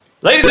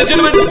Ladies and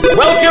gentlemen,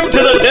 welcome to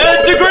the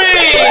Nerd Degree!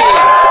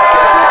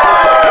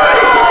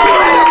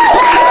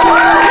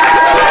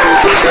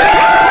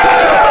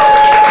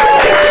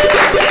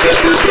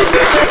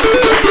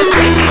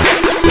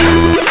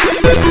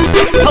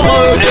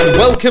 Hello and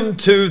welcome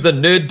to the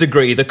Nerd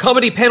Degree, the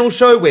comedy panel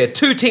show where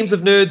two teams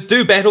of nerds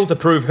do battle to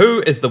prove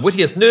who is the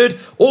wittiest nerd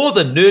or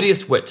the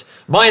nerdiest wit.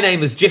 My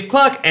name is Jeff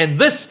Clark and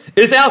this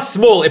is our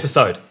small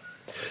episode.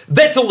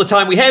 That's all the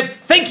time we have.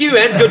 Thank you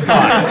and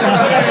goodbye.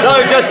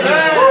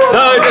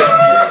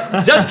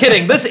 Just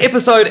kidding. This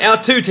episode, our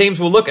two teams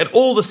will look at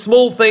all the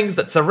small things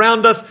that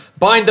surround us,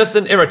 bind us,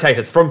 and irritate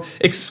us, from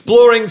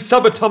exploring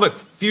subatomic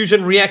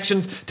fusion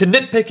reactions to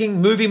nitpicking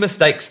movie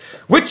mistakes.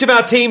 Which of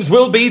our teams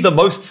will be the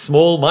most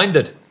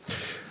small-minded?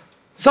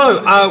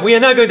 So, we are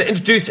now going to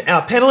introduce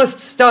our panellists.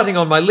 Starting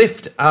on my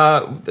left,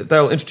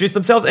 they'll introduce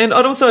themselves. And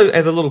I'd also,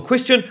 as a little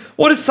question,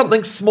 what is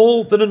something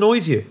small that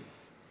annoys you?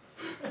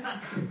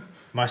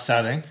 My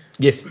starting?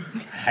 Yes.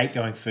 I hate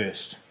going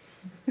first.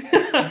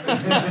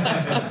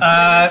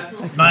 My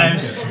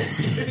name's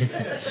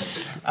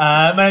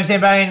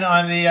Dan Bain.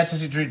 I'm the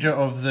artistic director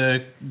of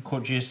the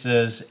Court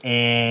Jesters,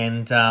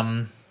 and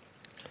that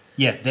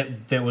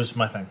was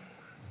my thing.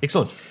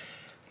 Excellent.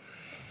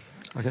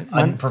 Okay.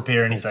 I didn't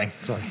prepare anything.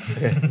 Sorry.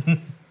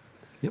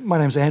 Yep, my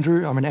name's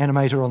Andrew. I'm an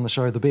animator on the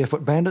show The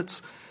Barefoot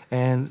Bandits,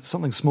 and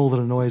something small that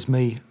annoys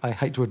me, I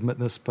hate to admit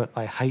this, but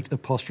I hate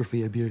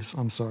apostrophe abuse.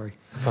 I'm sorry.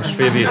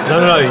 Apostrophe abuse.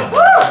 No.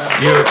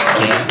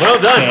 Well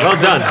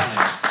done.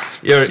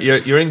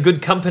 You're in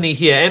good company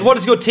here. And what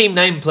is your team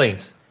name,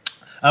 please?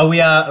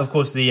 We are, of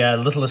course, the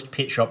Littlest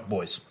Pet Shop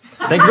Boys.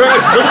 Thank you very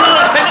much. The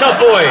Littlest Pet Shop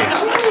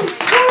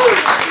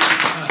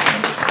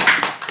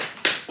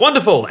Boys.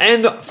 Wonderful.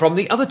 And from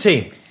the other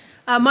team?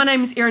 My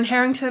name is Erin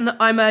Harrington.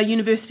 I'm a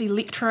university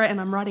lecturer and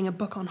I'm writing a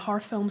book on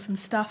horror films and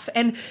stuff.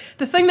 And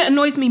the thing that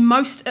annoys me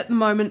most at the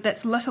moment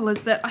that's little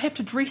is that I have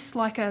to dress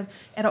like an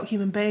adult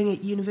human being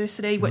at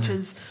university, which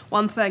is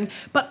one thing.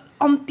 But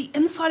on the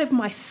inside of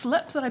my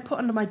slip that I put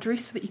under my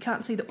dress so that you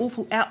can't see the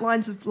awful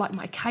outlines of like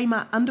my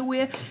Kmart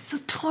underwear, it's this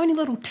tiny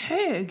little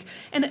turg.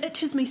 And it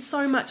itches me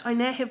so much. I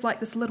now have like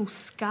this little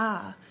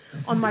scar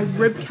on my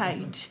rib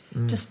cage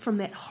just from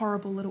that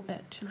horrible little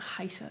itch, and I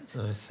hate it.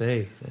 I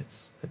see.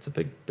 That's a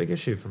big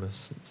issue from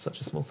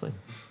such a small thing.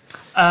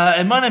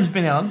 And my name's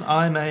Ben Allen.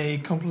 I'm a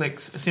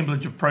complex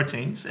assemblage of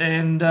proteins,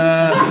 and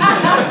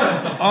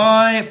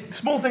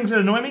small things that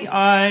annoy me.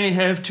 I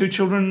have two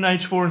children,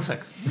 aged 4 and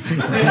 6. Okay.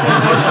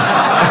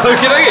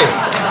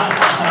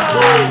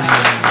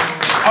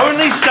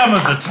 Only some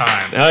of the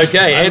time.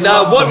 Okay, and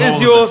what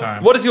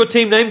is your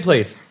team name,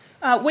 please?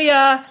 We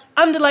are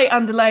Underlay,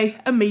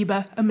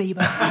 Amoeba.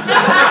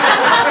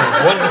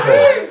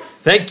 Wonderful.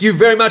 Thank you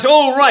very much.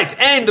 All right,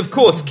 and of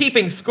course,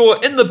 keeping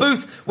score in the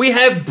booth, we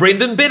have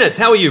Brendan Bennett.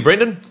 How are you,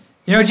 Brendan?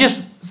 You know,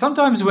 just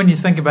sometimes when you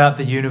think about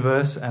the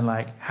universe and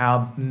like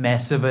how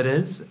massive it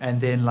is, and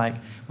then like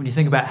when you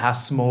think about how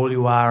small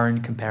you are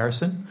in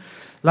comparison,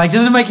 like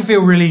does it make you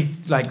feel really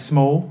like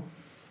small?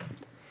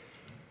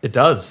 It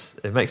does.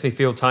 It makes me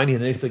feel tiny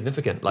and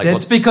insignificant. Like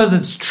that's because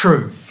it's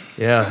true.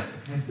 Yeah.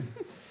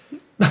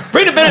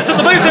 Brendan Bennett's in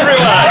the booth, everyone!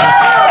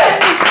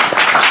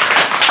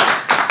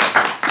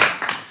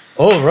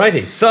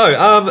 Alrighty,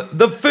 so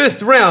the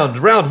first round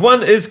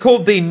one, is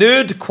called the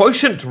Nerd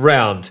Quotient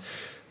Round.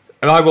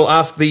 And I will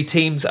ask the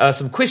teams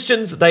some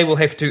questions. They will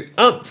have to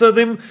answer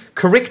them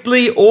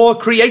correctly or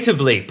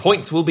creatively.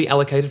 Points will be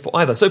allocated for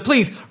either. So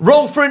please,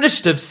 roll for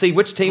initiative to see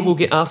which team will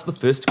get asked the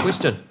first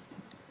question.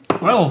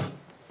 12.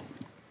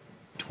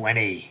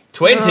 20.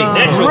 20,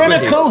 natural 20.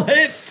 Critical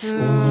hit!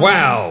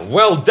 Wow,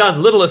 well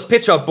done, Littlest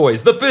Pet Shop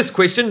Boys. The first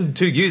question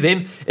to you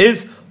then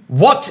is,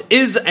 what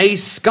is a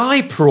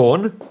sky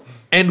prawn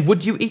and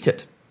would you eat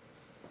it?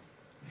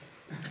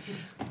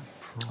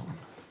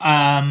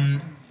 Sky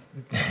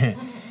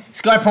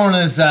prawn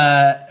is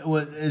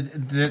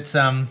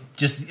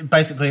just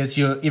basically it's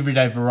your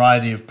everyday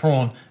variety of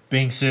prawn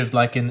being served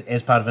like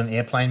as part of an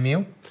airplane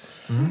meal.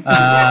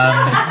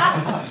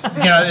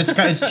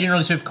 It's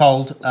generally served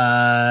cold,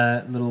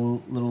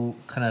 little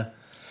kind of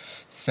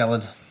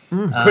salad,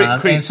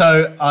 and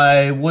so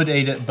I would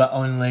eat it, but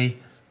only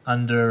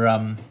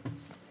under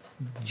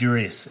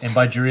duress, and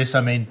by duress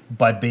I mean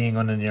by being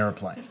on an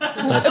aeroplane.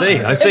 I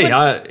see.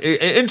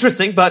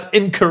 Interesting, but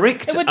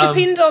incorrect. It would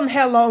depend on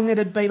how long it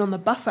had been on the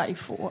buffet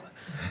for,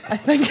 I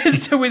think,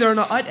 as to whether or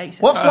not I'd eat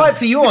it. What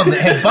flights are you on that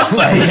have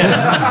buffets?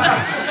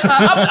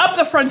 Up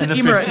the front at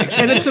Emirates,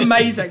 and it's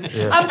amazing.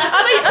 Yeah.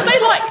 Are they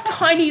like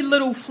tiny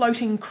little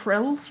floating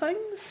krill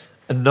things?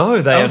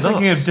 No, they are not. I was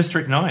thinking of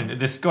District 9,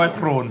 the sky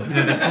prawn. They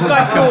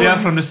come down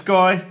from the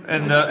sky,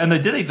 and they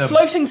did eat them.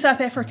 Floating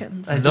South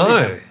Africans.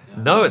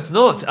 No, it's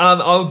not.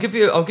 I'll give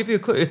you a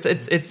clue.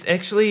 It's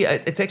actually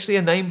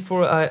a name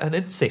for an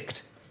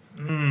insect.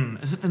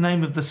 Is it the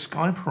name of the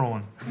sky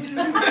prawn?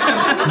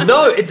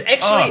 No, it's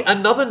actually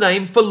another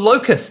name for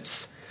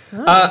locusts.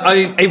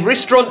 A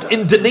restaurant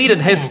in Dunedin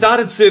has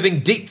started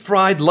serving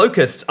deep-fried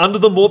locust under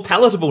the more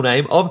palatable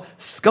name of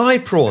sky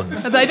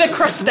prawns. Are they the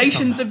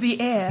crustaceans of the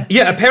air?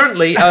 Yeah,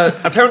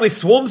 apparently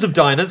swarms of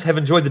diners have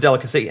enjoyed the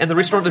delicacy, and the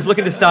restaurant is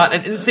looking to start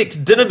an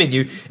insect dinner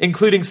menu,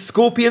 including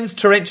scorpions,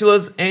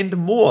 tarantulas, and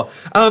more.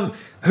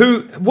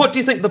 What do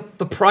you think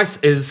the price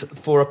is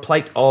for a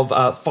plate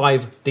of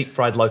 5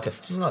 deep-fried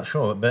locusts? I'm not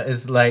sure, but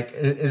is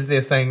there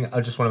a thing? I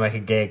just want to make a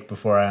gag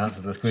before I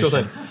answer this question.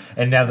 Sure thing.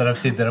 And now that I've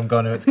said that I'm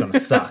going to, it's going to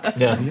suck.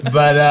 Yeah.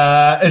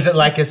 But is it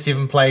like a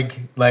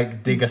 7-plague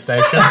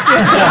degustation?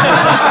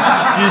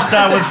 You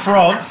start with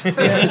frogs, and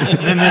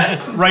then there's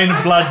rain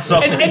of blood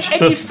sausage.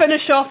 And you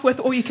finish off with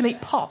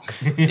all-you-can-eat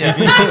pox.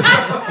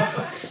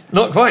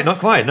 Not quite, no.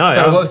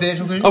 So what was the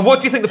actual question? What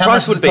do you think the How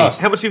price much would does it be?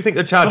 cost? How much do you think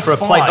they'd charge for a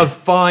For plate 5? of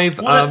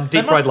 5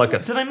 deep-fried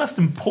locusts? So they must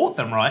import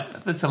them, right?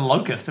 If it's a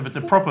locust, if it's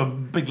a proper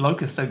big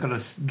locust, they've got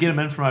to get them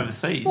in from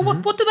overseas. Well,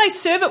 what do they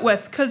serve it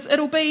with? Because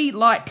it'll be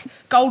like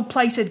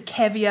gold-plated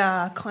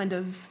caviar kind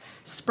of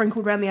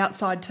sprinkled around the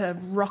outside to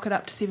rock it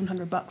up to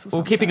 $700 or something.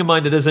 Well, keeping in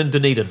mind it is in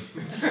Dunedin.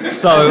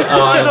 So,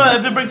 Well, I don't know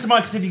if it brings to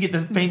mind, because if you get the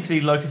fancy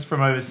locusts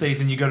from overseas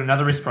and you go to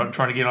another restaurant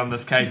trying to get on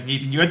this case and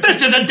you go,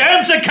 this is a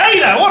damn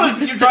cicada! What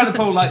is it you're trying to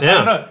pull? Like, I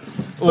don't know.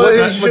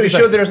 Well,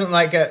 sure there isn't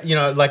like a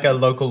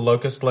local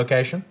locust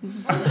location?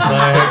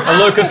 a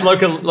locust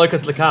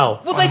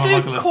locale. Well, they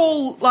do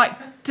call like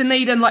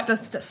Dunedin like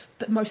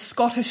the most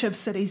Scottish of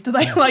cities. Do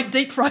they like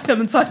deep fry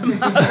them inside a Mars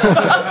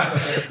bar?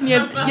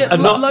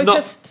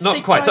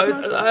 Not quite. So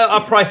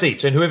a price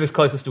each, and whoever's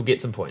closest will get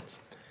some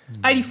points.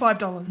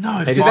 $85.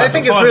 No, See, they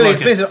think it's really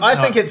locusts. expensive.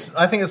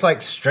 I think it's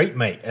like street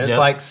meat, and it's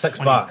like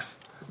 $6.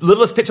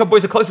 Littlest Pet Shop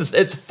Boys are closest.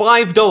 It's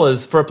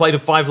 $5 for a plate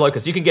of 5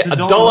 locusts. You can get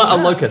 $1 a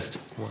locust.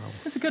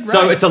 That's a good rate.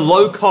 So it's a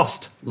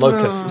low-cost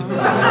locust.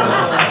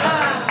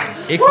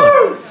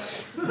 Excellent.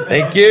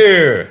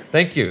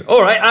 Thank you.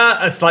 All right,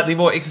 a slightly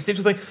more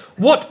existential thing.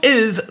 What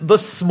is the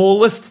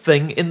smallest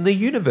thing in the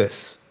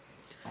universe?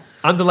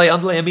 Underlay,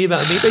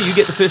 amoeba. You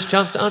get the first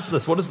chance to answer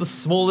this. What is the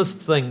smallest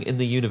thing in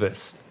the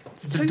universe?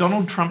 Is it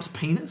Donald Trump's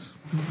penis?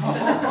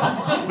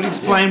 Would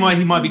explain why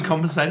he might be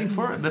compensating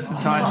for it this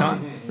entire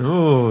time.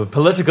 Ooh,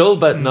 political,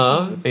 but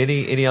no.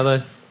 Any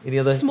other?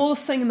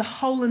 Smallest thing in the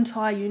whole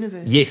entire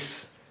universe.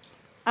 Yes.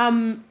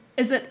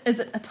 Is it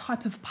a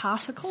type of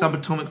particle?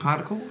 Subatomic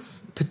particles?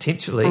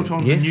 Potentially,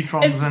 Protons yes. and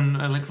neutrons and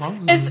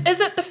electrons?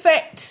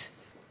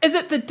 Is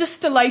it the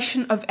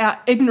distillation of our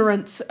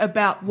ignorance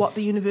about what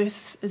the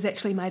universe is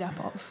actually made up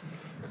of?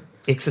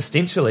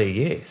 Existentially,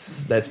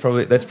 yes. That's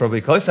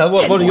probably closer.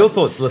 What are your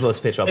thoughts,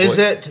 Littlest Pet Shop Boy? Is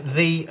it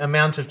the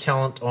amount of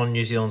talent on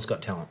New Zealand's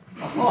Got Talent?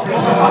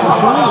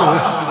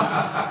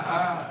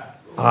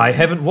 I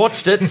haven't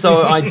watched it,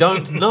 so I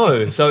don't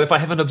know. So if I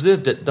haven't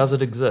observed it, does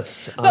it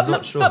exist? I'm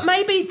not sure. But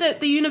maybe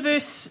the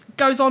universe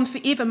goes on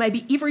forever.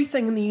 Maybe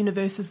everything in the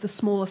universe is the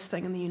smallest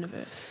thing in the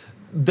universe.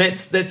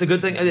 That's a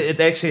good thing. It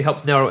actually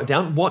helps narrow it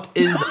down. What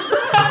is...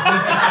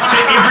 To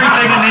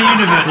everything in the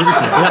universe.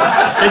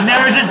 It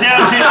narrows it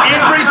down to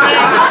everything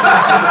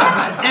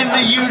in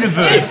the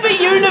universe. Is the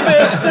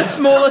universe the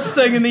smallest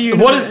thing in the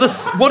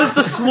universe? What is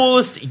the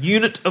smallest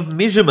unit of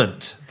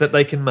measurement that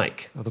they can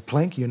make? The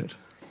Planck unit.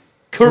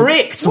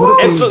 Correct. So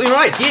Absolutely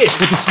right.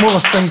 Yes. Would the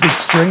smallest thing be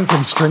string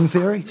from string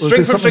theory?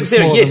 String from string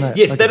theory. Yes.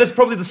 Okay. That is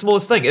probably the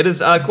smallest thing. It is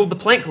called the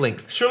Planck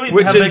length. Surely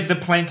which how big is, the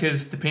plank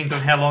is depends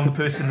on how long the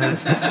person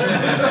is.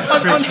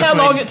 on how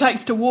long it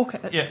takes to walk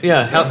it.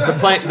 Yeah. how the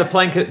length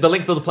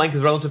of the plank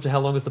is relative to how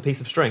long is the piece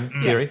of string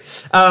theory.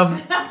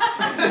 The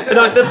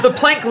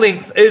Planck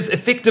length is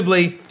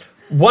effectively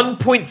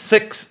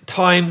 1.6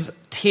 times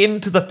 10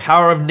 to the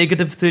power of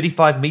negative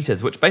 35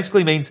 metres, which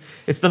basically means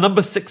it's the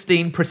number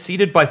 16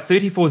 preceded by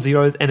 34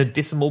 zeros and a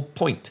decimal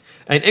point,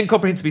 an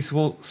incomprehensibly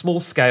small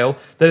scale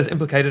that is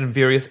implicated in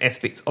various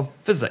aspects of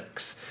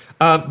physics.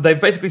 They've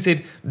basically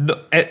said,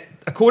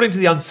 according to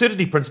the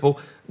uncertainty principle,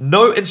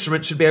 no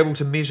instrument should be able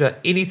to measure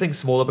anything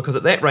smaller because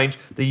at that range,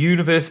 the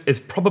universe is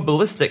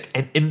probabilistic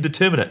and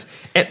indeterminate.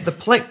 At the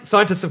Planck,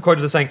 scientists have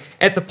quoted as saying,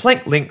 at the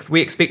Planck length,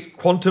 we expect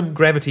quantum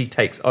gravity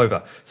takes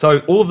over. So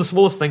all of the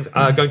smallest things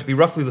are going to be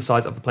roughly the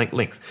size of the Planck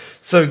length.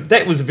 So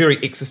that was a very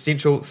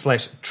existential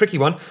 / tricky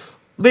one.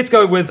 Let's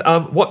go with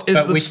what is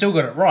But the... we still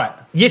got it right.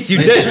 Yes, you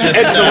did.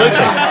 Absolutely.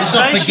 Let's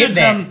not forget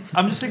that.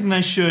 I'm just thinking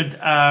they should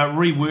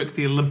rework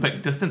the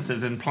Olympic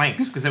distances in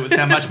planks, because it would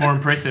sound much more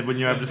impressive when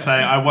you're able to say,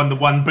 I won the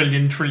 1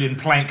 billion trillion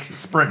plank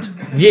sprint.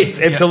 Yes,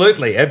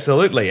 absolutely.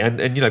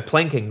 And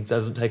planking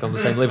doesn't take on the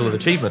same level of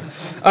achievement.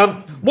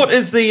 What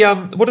is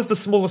the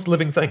smallest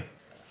living thing?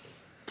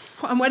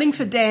 I'm waiting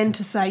for Dan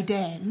to say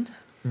Dan,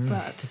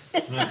 but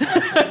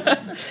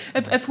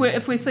if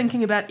we're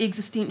thinking about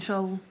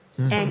existential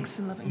angst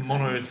and living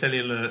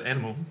Monocellular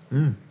animal.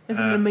 Is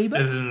it an amoeba?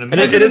 Is it an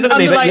amoeba? It is an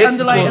amoeba, yes.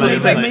 Underlay Smallest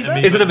living amoeba.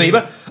 thing. Is an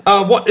amoeba.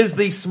 What is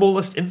the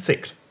smallest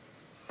insect?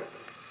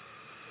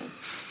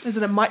 Is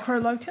it a micro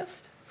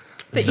locust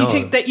that No.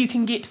 you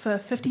can get for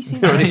 50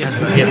 cents?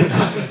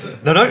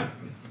 Yes. No.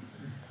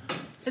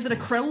 Is it a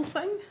krill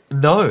thing?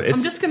 No,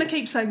 I'm just going to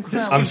keep saying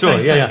krill. I'm sure,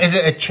 yeah. Is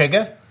it a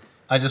chigger?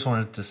 I just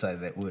wanted to say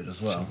that word as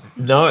well.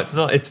 No, it's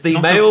not. It's the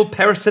male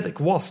parasitic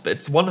wasp.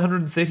 It's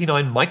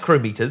 139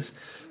 micrometers,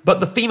 but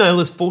the female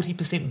is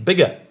 40%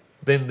 bigger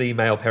than the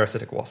male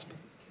parasitic wasp.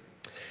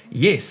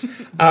 Yes.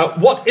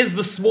 What is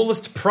the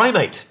smallest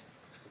primate?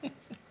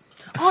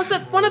 Oh, is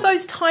it one of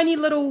those tiny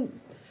little...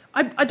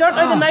 I don't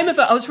know the name of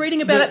it. I was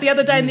reading about it the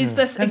other day, and there's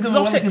this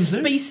exotic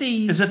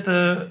species. Is it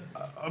the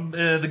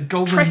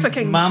golden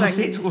trafficking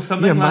marmoset thing. or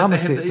something? Yeah, like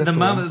marmosets, that's the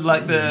one.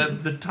 like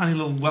the tiny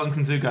little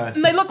Wellington Zoo guys.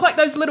 And they look like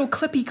those little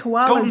clippy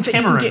koalas Golden that you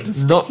can tamarin. get and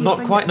stick to your Not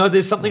finger. quite. No,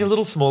 there's something a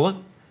little smaller.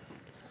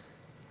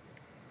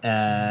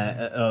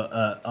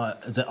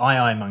 Is it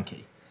II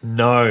monkey?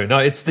 No,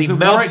 it's the Is it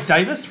mouse. Warwick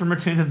Davis from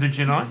Return of the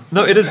Jedi?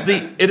 No, it is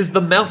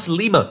the mouse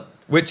lemur,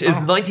 which is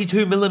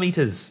 92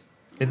 millimeters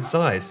in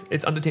size.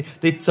 It's under 10.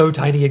 They're so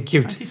tiny and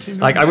cute. 92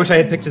 Like, I wish I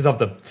had pictures of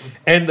them.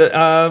 And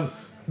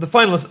the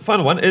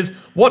final one is,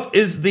 what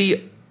is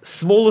the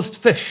smallest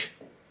fish?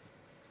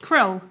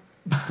 Krill.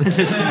 I'll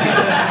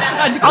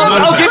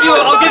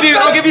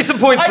give you some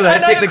points for that. I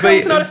know Technically,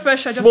 krill's not a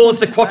fish, I just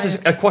smallest wanted to say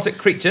aquatic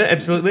creature,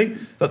 absolutely.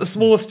 But the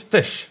smallest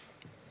fish.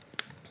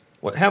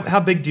 How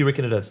big do you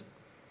reckon it is?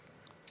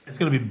 It's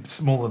going to be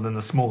smaller than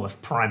the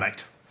smallest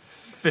primate.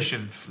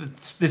 Fishing.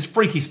 There's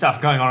freaky stuff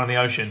going on in the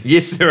ocean.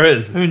 Yes, there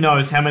is. Who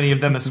knows how many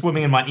of them are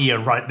swimming in my ear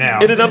right now?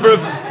 In a number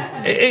of,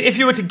 if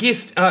you were to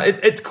guess,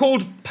 it's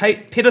called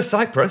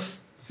Petacyprus.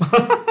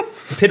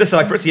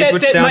 Petacyprus, yes,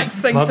 which that sounds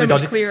makes things mildly so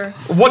much dodgy. clearer.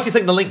 What do you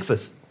think the length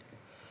is?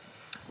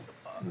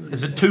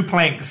 Is it 2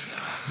 planks?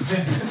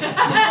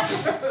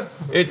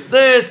 It's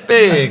this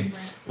big.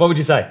 What would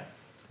you say?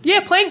 Yeah,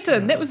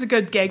 plankton. That was a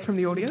good gag from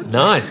the audience.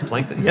 Nice,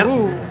 plankton. Yeah.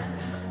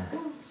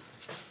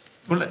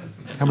 Well,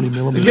 How many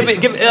millimeters?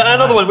 Give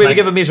another one where we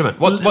give a measurement.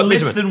 What less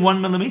measurement? than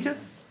 1 millimeter?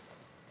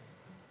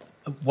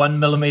 1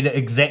 millimeter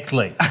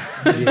exactly.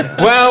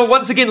 Well,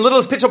 once again,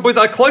 Littlest Pet Shop Boys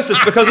are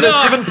closest because it is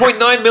 7.9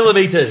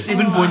 millimeters.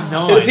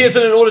 7.9. It appears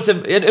that in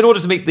order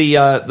to meet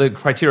the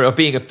criteria of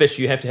being a fish,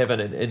 you have to have an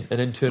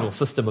internal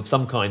system of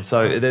some kind.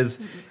 So it is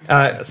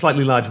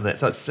slightly larger than that.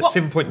 So it's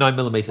 7.9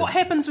 millimeters. What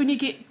happens when you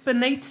get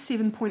beneath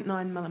 7.9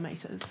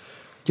 millimetres?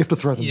 You have to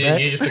throw them Yeah,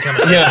 back. you just become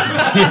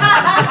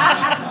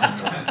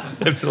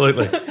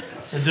Absolutely.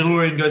 The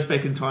DeLorean goes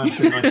back in time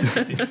to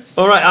 1950.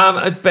 All right.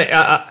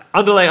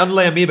 Underlay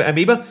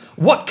amoeba.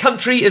 What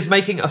country is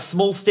making a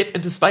small step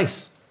into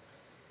space?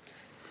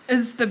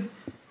 Is the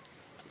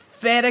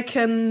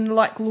Vatican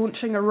like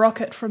launching a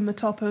rocket from the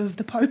top of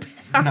the Pope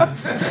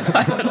House?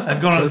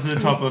 They've gone up to the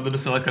top of the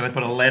basilica, they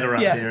put a ladder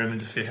up Yeah. there and then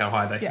just see how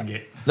high they can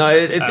get. No,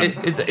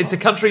 it's a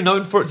country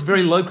known for its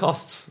very low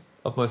costs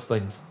of most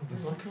things.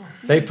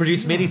 They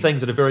produce many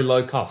things at a very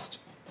low cost.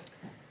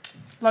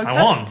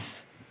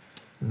 Locusts?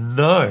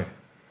 No.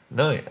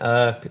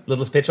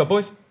 Littlest Pet Shop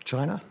Boys?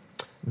 China?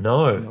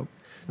 No. Nope.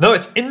 No,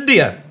 it's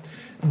India.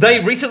 They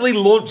recently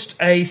launched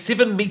a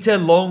 7-meter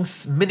long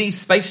mini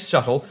space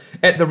shuttle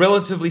at the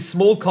relatively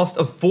small cost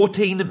of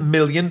 $14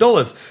 million,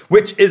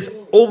 which is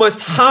almost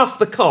half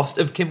the cost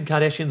of Kim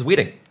Kardashian's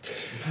wedding.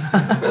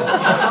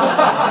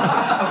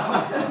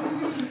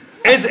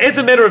 As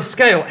a matter of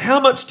scale, how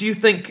much do you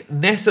think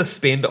NASA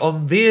spend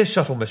on their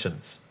shuttle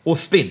missions? Or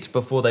spent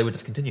before they were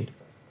discontinued?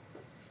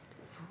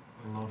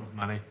 A lot of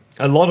money.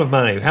 A lot of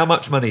money. How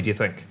much money do you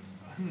think?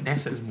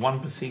 NASA is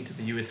 1% of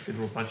the US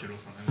federal budget or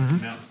something.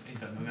 Mm-hmm.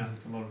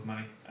 It's a lot of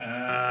money.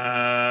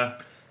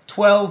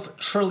 $12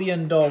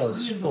 trillion.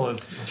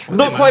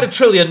 Not quite $1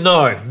 trillion,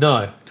 no.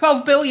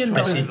 $12 billion.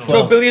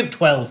 12 billion?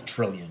 12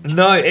 trillion.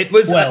 No, it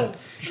was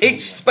 12.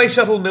 Each space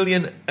shuttle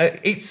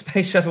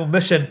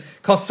mission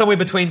costs somewhere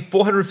between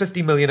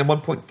 $450 million and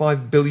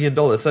 $1.5 billion.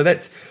 So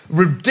that's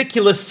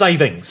ridiculous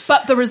savings.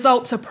 But the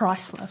results are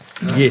priceless.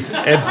 Yes,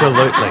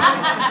 absolutely.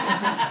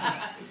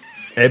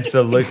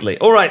 Absolutely.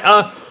 All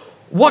right.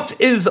 What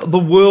is the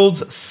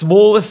world's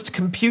smallest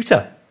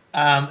computer?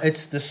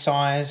 It's the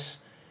size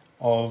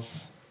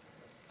of...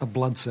 A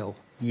blood cell.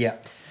 Yeah,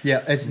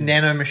 it's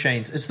nano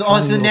machines. It's the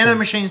tiny little nano things.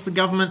 machines the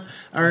government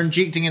are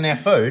injecting in our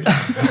food to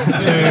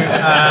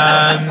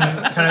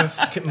kind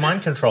of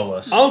mind control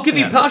us. I'll give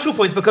you partial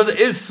points because it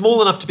is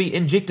small enough to be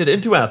injected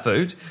into our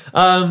food.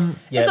 Yeah,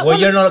 Is it well,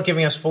 one you're of- not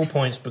giving us full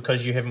points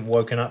because you haven't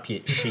woken up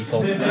yet,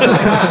 sheeple.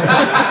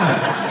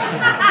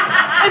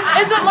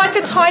 Is it like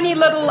a tiny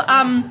little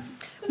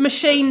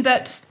machine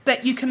that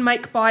you can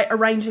make by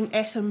arranging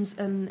atoms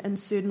in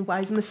certain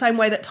ways, in the same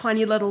way that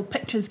tiny little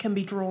pictures can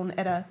be drawn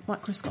at a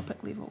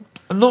microscopic level?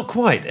 Not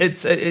quite.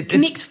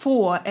 Connect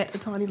 4 at a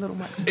tiny little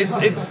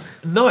microscope.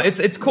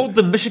 It's called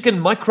the Michigan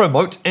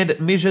Micromote, and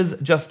it measures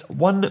just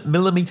 1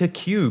 millimeter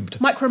cubed.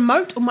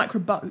 Micromote or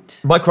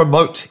microboat?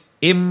 Micromote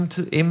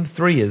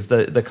M3 is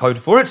the code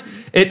for it.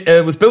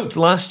 It was built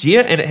last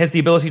year, and it has the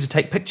ability to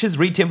take pictures,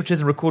 read temperatures,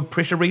 and record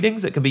pressure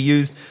readings. It can be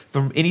used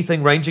from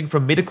anything ranging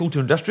from medical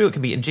to industrial. It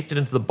can be injected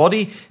into the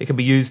body. It can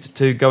be used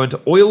to go into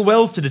oil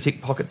wells to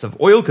detect pockets of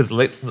oil, because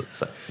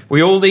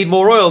we all need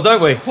more oil,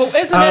 don't we? Well,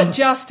 isn't it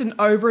just an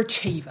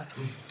overachiever?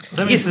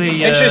 Yes,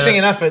 Interesting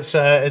enough, it's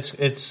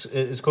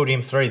called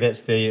M3.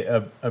 That's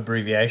the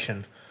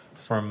abbreviation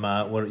from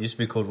what it used to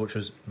be called, which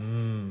was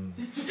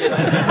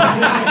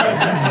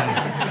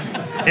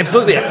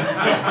Absolutely.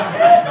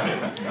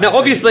 Now,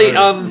 obviously,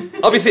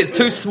 it's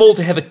too small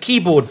to have a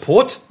keyboard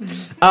port.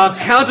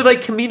 How do they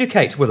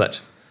communicate with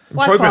it?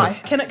 Wi-Fi.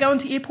 Can it go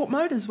into airport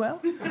mode as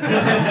well?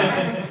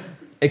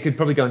 It could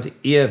probably go into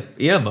ear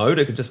mode.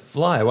 It could just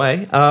fly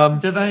away.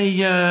 Do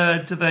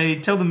they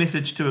tell the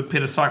message to a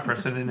pet of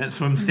cypress and then it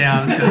swims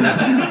down to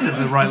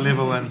the right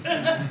level? And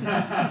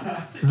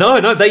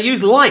No, they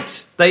use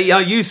light. They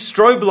use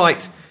strobe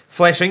light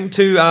flashing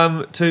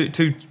to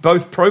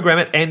both program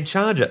it and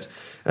charge it.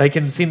 They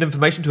can send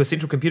information to a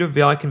central computer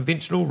via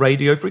conventional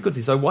radio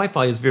frequency. So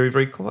Wi-Fi is very,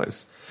 very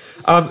close.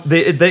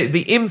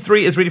 The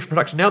M3 is ready for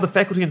production now. The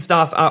faculty and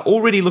staff are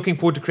already looking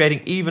forward to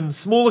creating even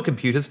smaller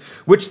computers,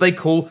 which they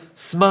call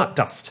smart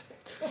dust.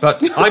 But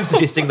I'm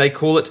suggesting they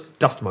call it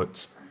dust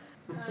motes.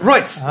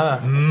 Right.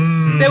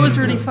 That was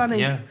really funny.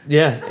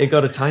 Yeah, it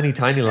got a tiny,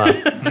 tiny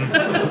laugh.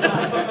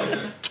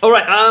 All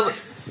right,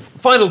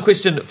 final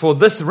question for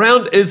this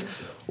round is,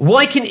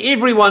 why can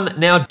everyone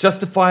now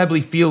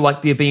justifiably feel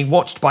like they're being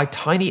watched by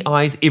tiny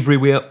eyes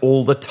everywhere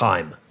all the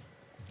time?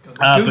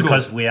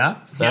 Because we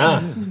are.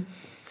 Ah.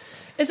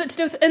 Is it to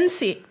do with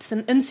insects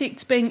and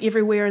insects being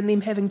everywhere and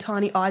them having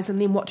tiny eyes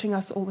and them watching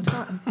us all the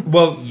time?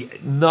 Well,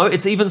 no,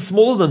 it's even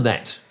smaller than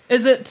that.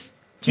 Is it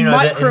Do you know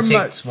that micromotes?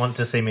 insects want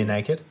to see me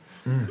naked?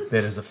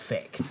 That is a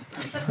fact.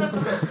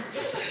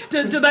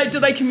 Do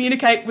they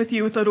communicate with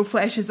you with little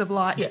flashes of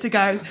light to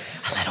go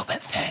a little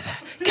bit further?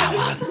 Go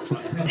on,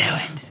 do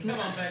it. No,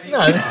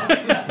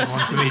 they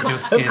want to eat your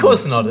skin. of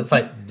course not. It's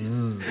like...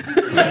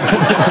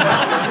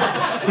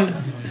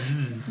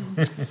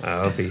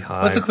 I'll be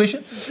high. What's the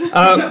question?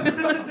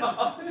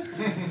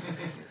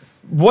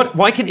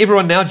 Why can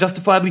everyone now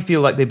justifiably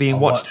feel like they're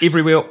being watched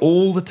everywhere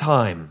all the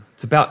time?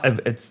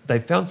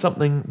 They've found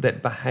something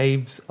that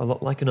behaves a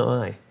lot like an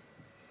eye.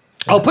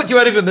 I'll put you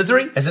out of your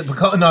misery. Is it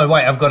because... No,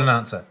 wait, I've got an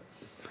answer.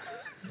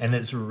 And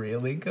it's a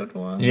really good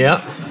one.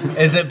 Yeah.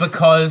 Is it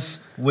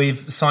because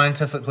we've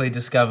scientifically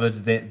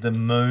discovered that the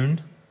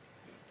moon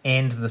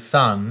and the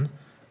sun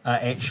are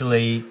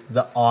actually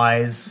the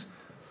eyes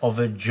of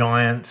a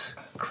giant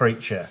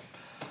creature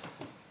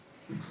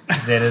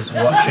that is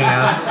watching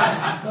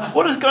us?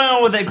 What is going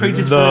on with that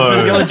creature's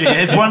physiology? It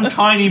has one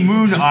tiny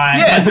moon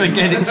eye, a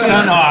gigantic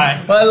sun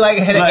eye. Well,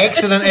 it had an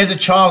accident as a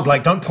child.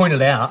 Don't point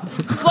it out.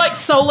 It's like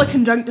solar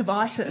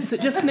conjunctivitis.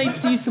 It just needs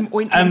to use some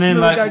ointment And then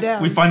and it'll go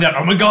down. we find out,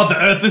 oh my god, the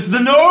Earth is the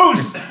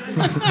nose!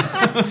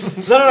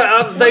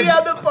 No. We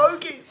are the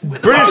bogies.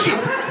 British.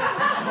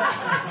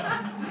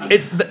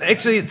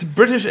 It's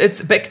British.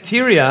 It's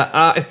bacteria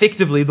are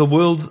effectively the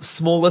world's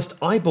smallest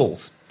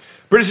eyeballs.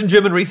 British and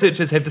German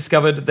researchers have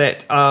discovered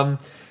that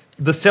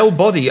the cell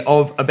body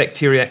of a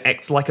bacteria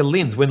acts like a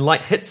lens. When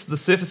light hits the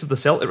surface of the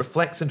cell, it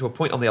reflects into a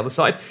point on the other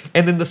side,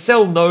 and then the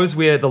cell knows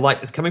where the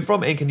light is coming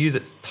from and can use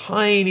its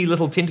tiny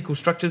little tentacle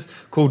structures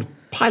called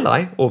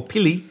pili or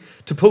pili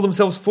to pull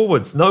themselves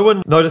forwards. No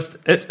one noticed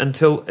it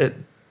until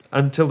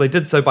they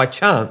did so by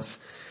chance,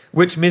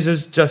 which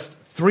measures just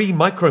 3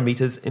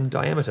 micrometers in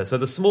diameter. So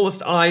the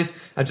smallest eyes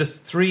are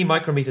just 3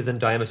 micrometers in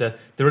diameter.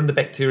 They're in the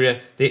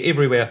bacteria. They're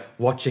everywhere,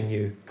 watching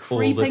you all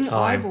Creeping the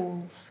time.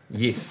 eyeballs. It's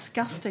Yes.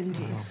 disgusting,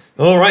 Jeff.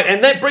 All right,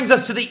 and that brings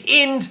us to the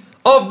end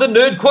of the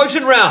Nerd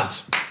Quotient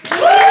round.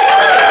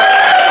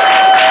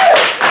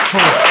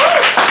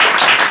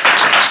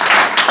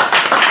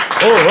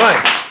 All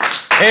right.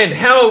 And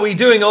how are we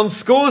doing on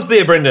scores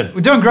there, Brendan?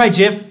 We're doing great,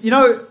 Jeff. You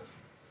know,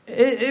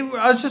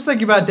 I was just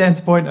thinking about Dan's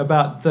point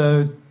about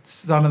the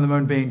sun and the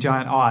moon being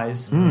giant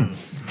eyes.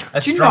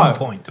 A strong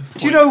point.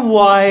 Do you know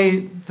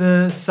why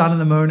the sun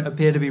and the moon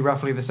appear to be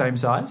roughly the same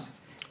size?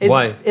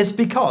 Why? It's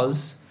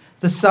because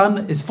the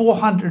sun is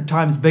 400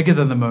 times bigger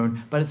than the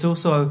moon, but it's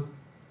also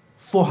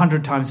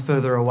 400 times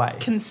further away.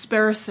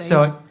 Conspiracy.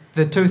 So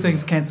the two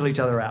things cancel each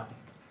other out.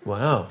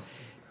 Wow.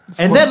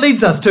 And that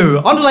leads us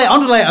to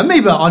Andale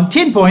Amoeba on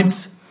 10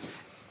 points,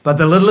 but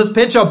the Littlest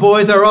Pet Shop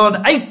Boys are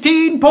on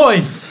 18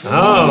 points.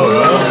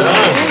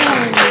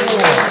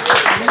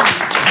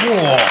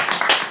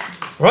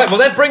 Right, well,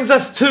 that brings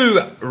us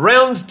to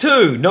round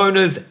 2, known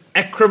as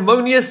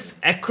acrimonious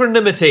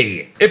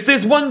acronymity. If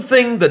there's one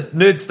thing that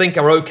nerds think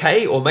are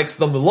okay or makes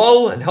them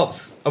lol and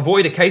helps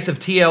avoid a case of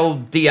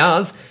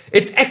TLDRs,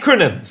 it's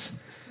acronyms.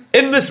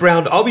 In this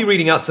round, I'll be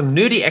reading out some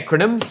nerdy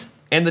acronyms,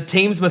 and the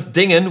teams must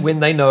ding in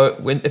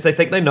if they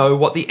think they know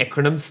what the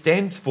acronym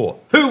stands for.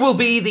 Who will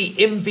be the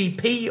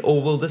MVP,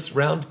 or will this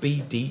round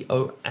be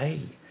DOA?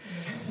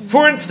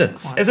 For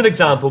instance, as an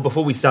example,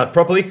 before we start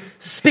properly,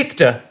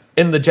 Spectre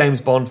in the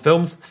James Bond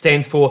films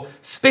stands for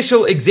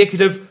Special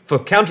Executive for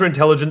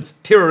Counterintelligence,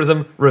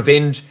 Terrorism,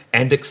 Revenge,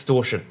 and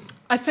Extortion.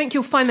 I think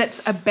you'll find that's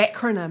a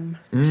backronym,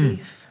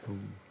 Jeff.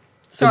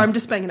 Sorry, I'm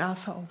just being an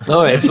asshole.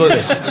 Oh,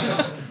 absolutely.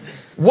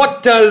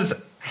 What does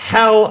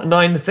HAL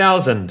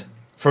 9000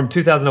 from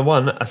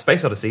 2001, A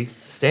Space Odyssey,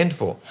 stand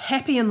for?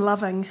 Happy and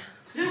loving.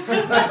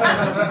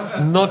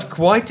 Not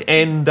quite,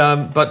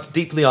 but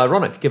deeply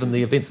ironic given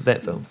the events of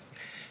that film.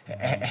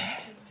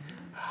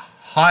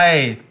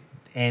 Hi,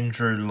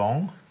 Andrew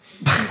Long.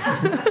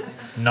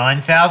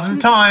 9,000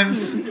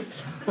 times.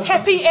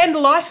 Happy and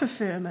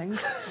life-affirming.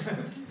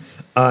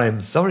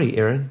 I'm sorry,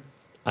 Erin.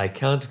 I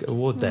can't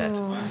award that.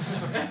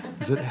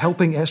 Is it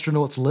helping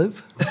astronauts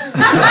live?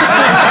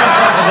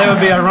 That would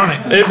be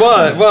ironic. It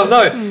was. Well,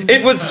 no.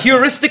 It was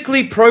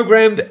heuristically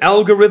programmed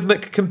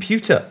algorithmic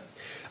computer.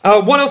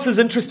 What else is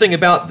interesting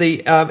about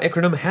the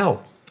acronym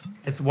HAL?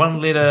 It's one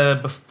letter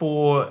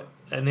before,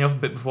 in the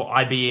alphabet before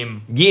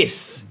IBM.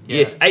 Yes. Yeah.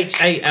 Yes.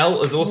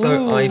 HAL is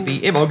also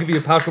IBM. I'll give you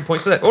a partial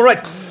point for that. All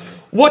right.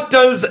 What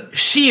does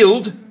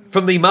SHIELD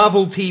from the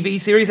Marvel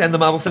TV series and the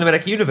Marvel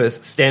Cinematic Universe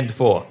stand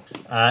for?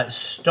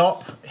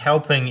 Stop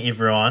helping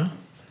everyone.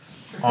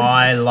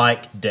 I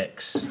like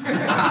dicks.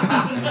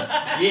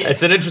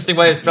 It's an interesting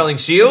way of spelling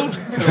SHIELD.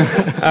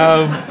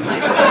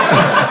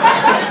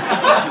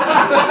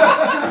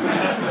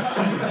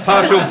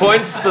 Partial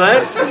points for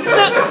that.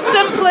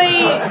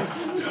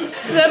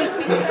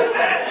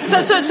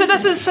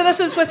 So this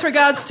is with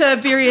regards to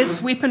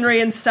various weaponry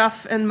and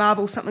stuff in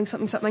Marvel something.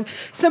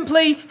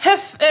 Simply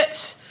hiff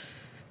it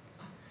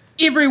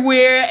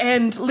everywhere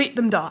and let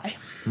them die.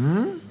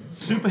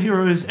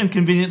 Superheroes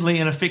inconveniently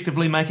and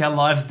effectively make our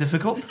lives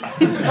difficult.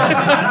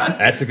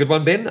 That's a good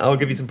one, Ben. I'll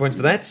give you some points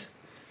for that.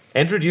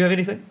 Andrew, do you have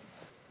anything?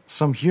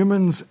 Some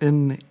humans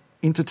in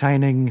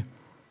entertaining...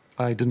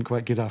 I didn't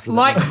quite get after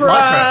that.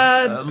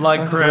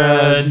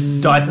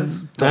 Lycra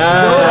diapers.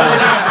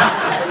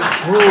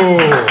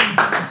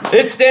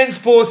 It stands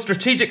for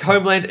Strategic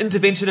Homeland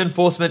Intervention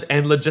Enforcement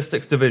and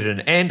Logistics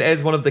Division. And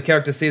as one of the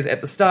characters says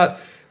at the start,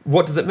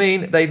 what does it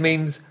mean? It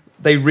means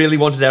they really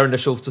wanted our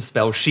initials to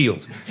spell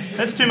SHIELD.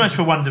 That's too much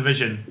for one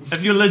division.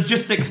 If your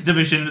logistics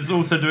division is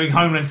also doing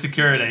homeland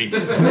security,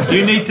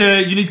 you need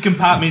to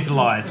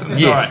compartmentalize.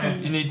 Yes. Sorry,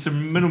 you need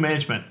some middle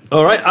management.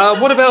 All right.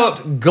 What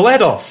about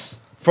GLaDOS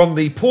from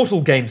the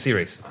Portal game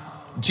series?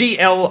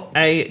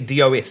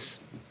 GLaDOS.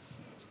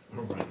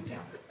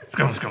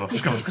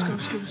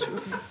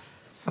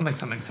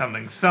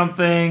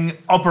 Something.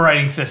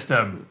 Operating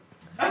system.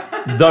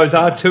 Those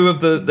are two of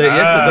the yes, it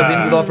does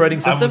end with operating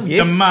system.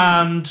 Yes.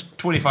 Demand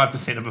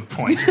 25% of a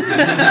point.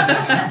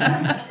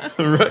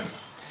 Right.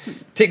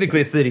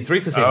 Technically, it's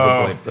 33% of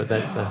a point, but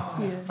that's.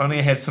 If only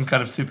I had some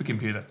kind of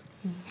supercomputer.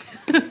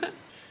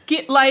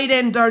 Get laid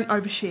and don't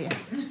overshare.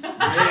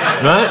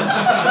 Right.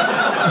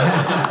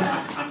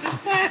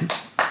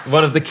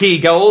 One of the key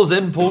goals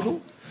in Portal.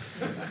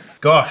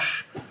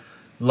 Gosh,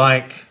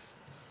 like,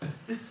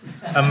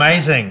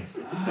 amazing,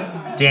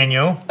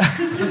 Daniel.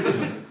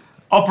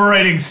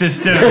 Operating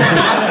system.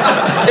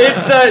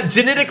 It's a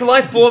genetic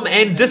life form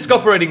and disk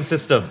operating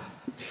system.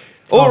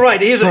 All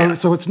right, here's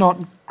so it's not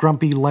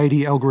grumpy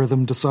lady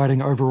algorithm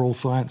deciding overall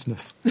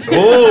scienceness.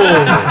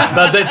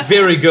 But that's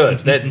very good.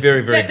 That's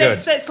very, very good.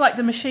 That's like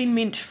the machine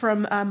mensch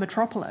from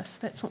Metropolis.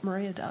 That's what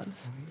Maria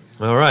does.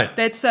 All right.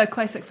 That's a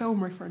classic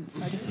film reference.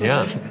 I just thought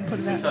I should put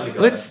it out.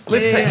 Let's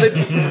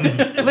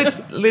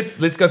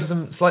go for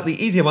some slightly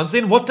easier ones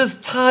then. What does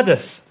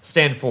TARDIS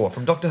stand for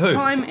from Doctor Who?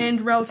 Time and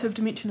relative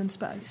dimension in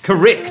space.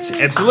 Correct.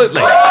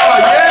 Absolutely.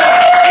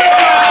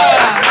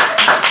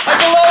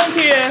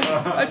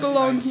 I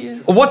belong here.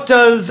 What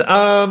does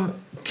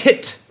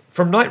KIT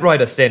from Knight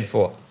Rider stand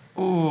for?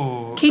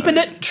 Ooh. Keeping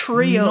it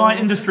trio. Knight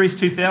Industries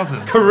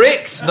 2000.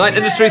 Correct. Knight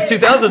Industries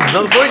 2000.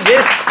 Another point.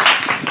 Yes.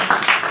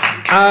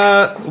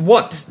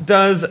 What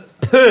does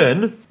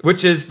Pern,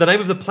 which is the name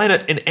of the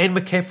planet in Anne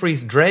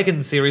McCaffrey's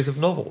Dragon series of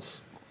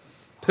novels?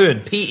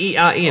 Pern,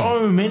 P-E-R-N.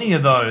 So many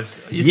of those.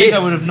 You Yes. think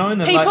I would have known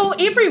that? People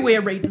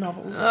everywhere read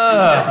novels.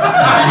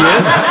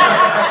 Yes.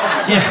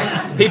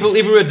 Yeah. People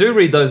everywhere do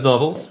read those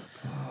novels.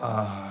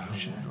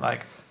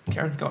 Like,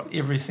 Karen's got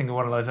every single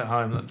one of those at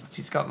home.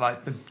 She's got,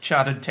 like, the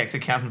Chartered Tax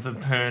Accountants of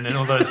Pern and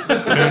all those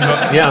Pern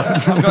books. Yeah.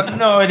 I've got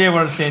no idea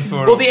what it stands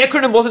for. Well, the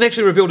acronym wasn't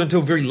actually revealed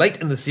until very late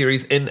in the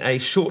series in a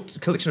short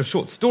collection of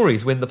short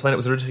stories when the planet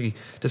was originally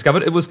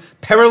discovered. It was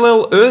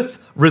Parallel Earth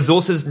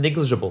Resources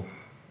Negligible.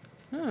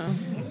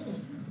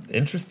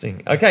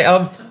 Interesting. Okay,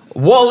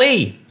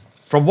 WALL-E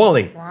from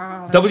WALL-E.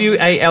 Wow.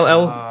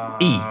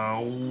 W-A-L-L-E.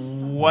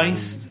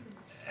 Waste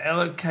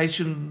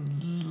allocation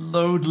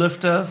load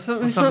lifter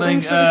or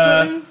Something.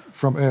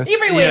 From Earth.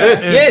 Everywhere.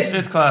 Earth, yes.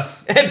 Earth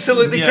class.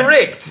 Absolutely Yeah.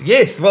 correct.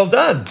 Yes, well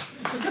done.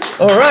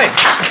 All right.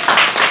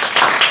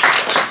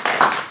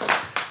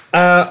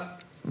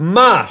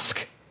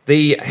 Mask.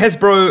 The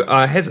Hasbro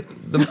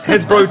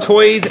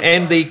toys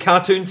and the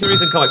cartoon series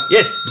and comics.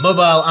 Yes.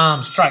 Mobile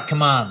Arms Strike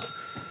Command.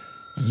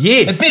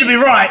 Yes. It better be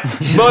right.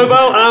 Mobile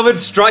Armoured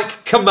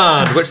Strike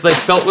Command, which they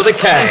spelt with a K.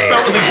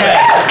 Spelled with a K.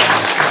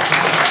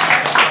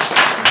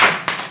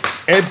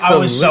 Absolutely. I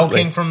was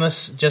sulking from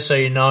this, just so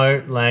you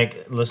know,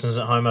 like, listeners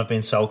at home, I've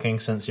been sulking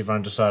since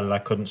everyone decided I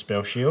couldn't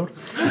spell shield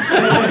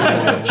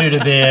due to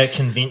their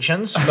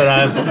conventions, but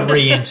I've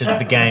re-entered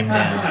the game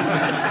now.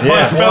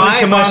 Yeah. Why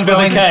am I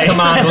spelling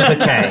command with a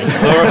K?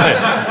 All right.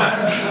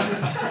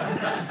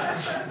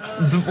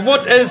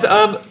 What is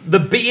the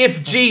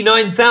BFG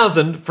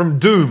 9000 from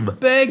Doom?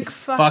 Big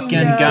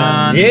fucking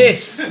gun.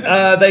 Yes,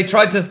 they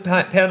tried to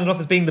pound it off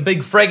as being the big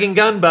fragging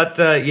gun, but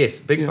yes,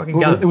 big fucking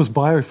gun. It was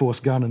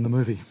Bioforce gun in the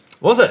movie.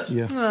 Was it?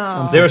 Yeah.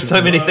 There are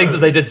so many things that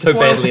they did so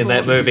badly in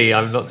that Spoilers. movie.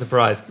 I'm not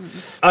surprised.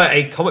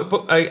 A comic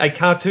book, a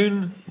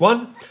cartoon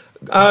one.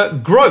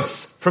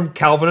 Gross from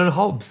Calvin and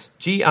Hobbes.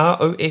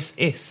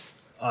 Gross.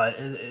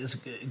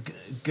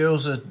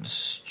 Girls are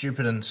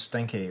stupid and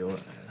stinky. Or...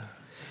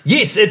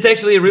 Yes, it's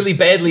actually a really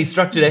badly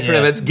structured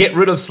acronym. Yeah. It's get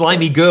rid of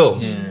slimy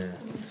girls. Yeah.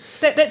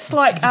 That's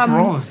like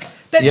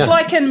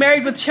like in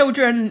Married with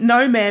Children,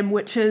 No Ma'am,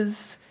 which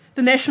is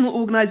the National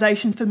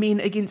Organisation for Men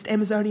Against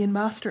Amazonian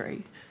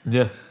Mastery.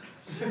 Yeah.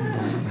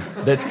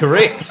 That's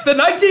correct. The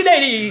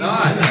 1980s.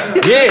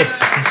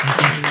 Yes.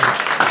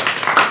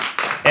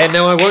 And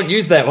now I won't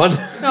use that one.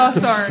 Oh,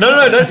 sorry.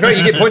 No, that's great.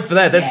 You get points for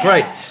that. That's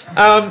great.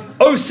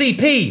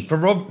 OCP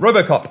from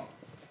Robocop.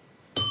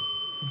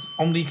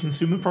 Omni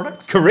Consumer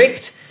Products?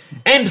 Correct.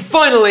 And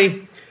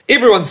finally,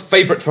 everyone's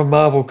favourite from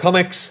Marvel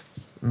Comics,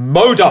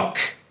 MODOK,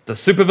 the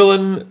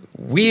supervillain,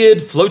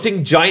 weird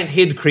floating giant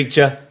head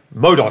creature,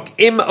 MODOK.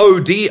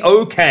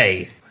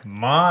 MODOK.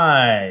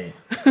 My.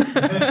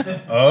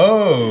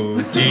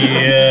 Oh,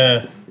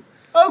 dear.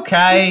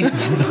 Okay.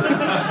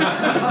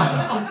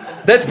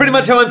 That's pretty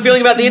much how I'm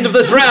feeling about the end of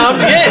this round.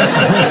 Yes!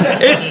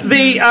 It's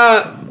the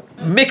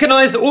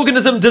mechanised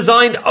organism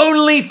designed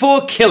only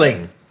for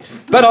killing.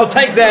 But I'll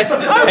take that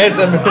as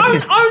a...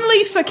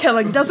 Only for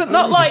killing, does it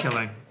not like...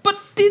 killing. But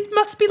there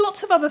must be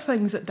lots of other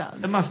things it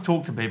does. It must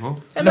talk to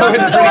people. It must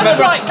Isn't that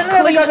like the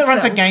guy clean that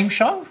runs a itself. game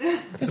show?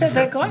 Is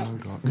that guy?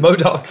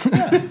 MODOK.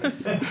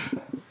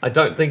 I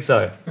don't think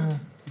so.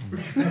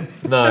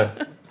 No.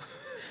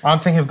 I'm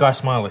thinking of Guy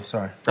Smiley,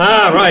 sorry.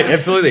 Ah, right,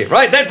 absolutely.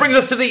 Right, that brings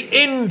us to the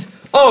end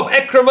of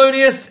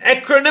Acrimonious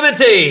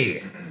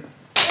Acronymity.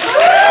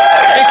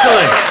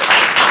 Excellent.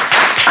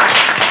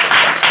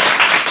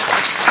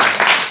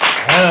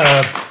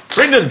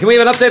 Brendan, can we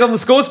have an update on the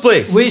scores,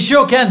 please? We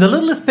sure can. The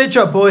Littlest Pet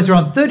Shop Boys are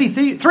on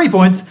 33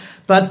 points,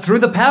 but through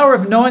the power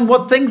of knowing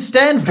what things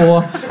stand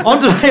for,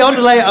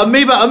 Ondele,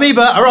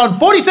 Amoeba are on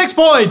 46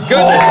 points.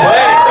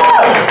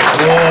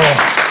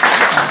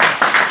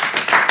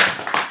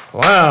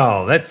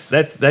 Wow, that's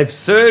they've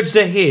surged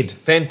ahead.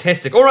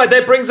 Fantastic. All right,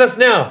 that brings us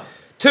now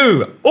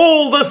to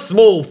all the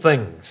small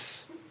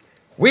things.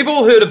 We've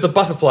all heard of the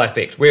butterfly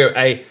effect, where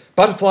a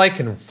butterfly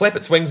can flap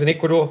its wings in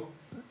Ecuador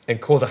and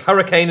cause a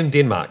hurricane in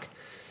Denmark.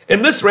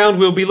 In this round,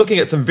 we'll be looking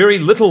at some very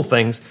little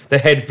things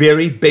that had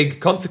very big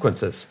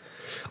consequences.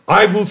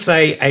 I will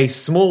say a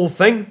small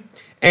thing,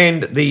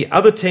 and the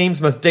other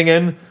teams must ding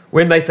in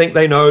when they think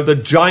they know the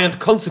giant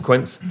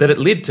consequence that it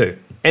led to,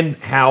 and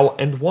how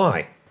and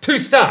why. To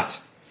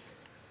start,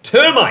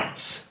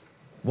 termites.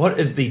 What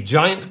is the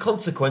giant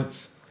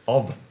consequence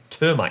of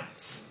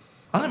termites?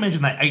 I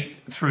imagine they ate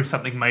through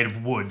something made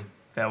of wood.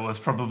 That was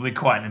probably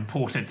quite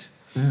important.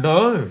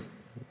 No.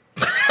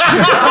 It's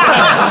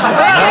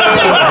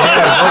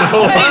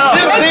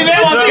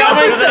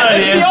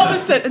the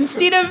opposite.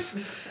 Instead of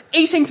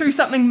eating through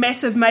something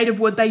massive made of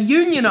wood, they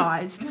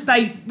unionised.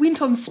 They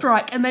went on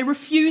strike and they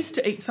refused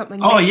to eat something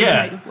massive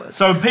made of wood.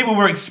 So people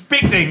were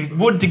expecting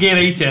wood to get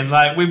eaten.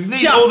 Like, we need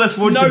Just all this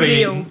wood no to be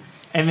deal. eaten.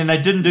 And then they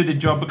didn't do the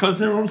job because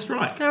they were on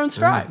strike. They're on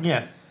strike.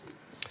 Yeah.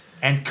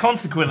 And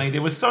consequently,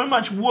 there was so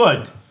much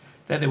wood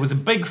that there was a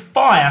big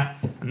fire,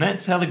 and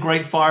that's how the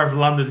Great Fire of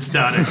London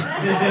started.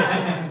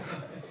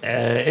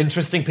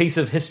 Interesting piece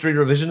of history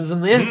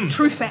revisionism there.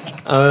 True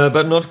facts.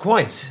 But not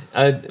quite.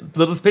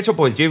 Little Pet Shop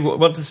Boys, do you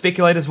want to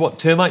speculate as what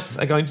termites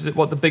are going to...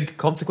 what the big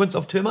consequence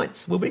of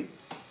termites will be?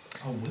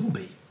 Oh, will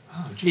be.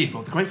 Oh, geez.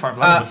 Well, the Great Fire of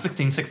London was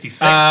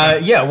 1666.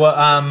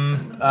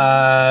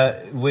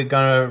 We're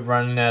going to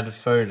run out of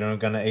food and we're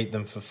going to eat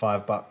them for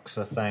 $5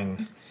 a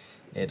thing.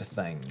 Eat a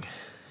thing.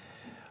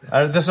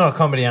 That's not a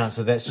comedy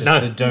answer. That's just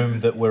the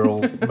doom that we're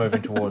all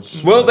moving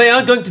towards. Well, they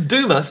are going to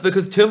doom us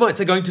because termites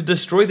are going to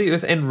destroy the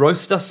earth and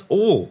roast us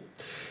all.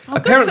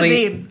 Apparently,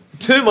 good for them.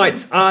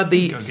 Termites are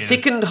the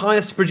second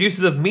highest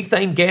producers of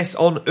methane gas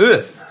on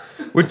Earth,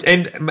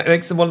 and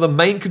makes them one of the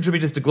main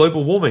contributors to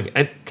global warming.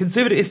 And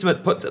conservative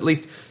estimate puts at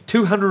least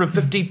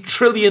 250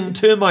 trillion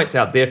termites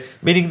out there,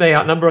 meaning they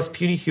outnumber us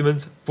puny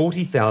humans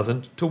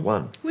 40,000 to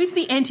 1. Where's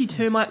the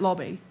anti-termite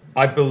lobby?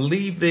 I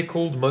believe they're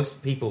called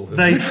most people.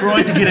 They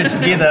tried to get it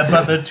together,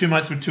 but the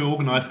termites were too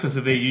organised because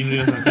of their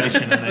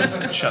unionisation, and they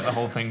just shut the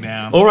whole thing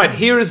down. All right,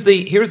 here is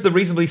the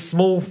reasonably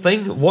small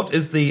thing. What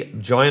is the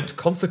giant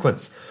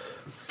consequence?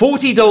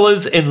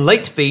 $40 in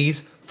late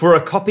fees for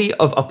a copy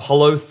of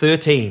Apollo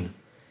 13.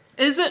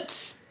 Is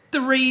it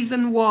the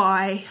reason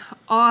why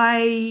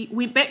I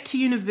went back to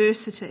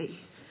university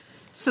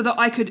so that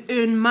I could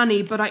earn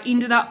money, but I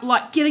ended up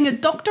like getting a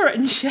doctorate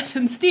and shit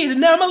instead,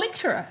 and now I'm a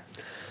lecturer?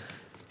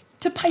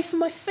 To pay for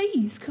my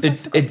fees because I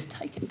forgot to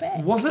take it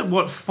back. Was it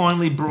what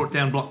finally brought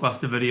down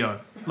Blockbuster Video?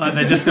 Like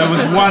there was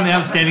one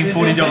outstanding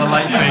 $40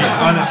 late fee,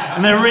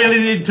 and they really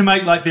needed to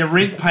make like their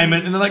rent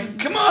payment, and they're like,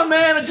 "Come on,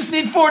 man, I just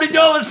need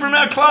 $40 from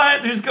our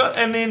client who's got,"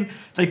 and then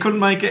they couldn't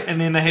make it,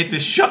 and then they had to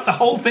shut the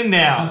whole thing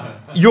down.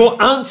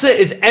 Your answer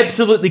is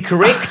absolutely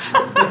correct,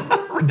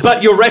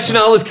 but your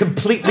rationale is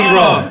completely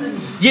wrong.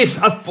 Yes,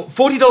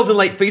 $40 in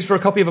late fees for a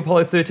copy of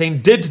Apollo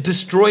 13 did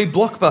destroy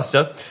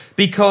Blockbuster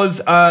because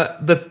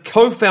the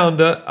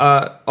co-founder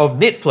of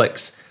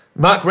Netflix,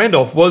 Mark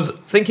Randolph, was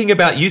thinking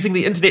about using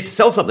the internet to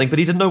sell something, but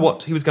he didn't know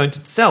what he was going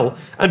to sell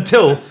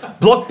until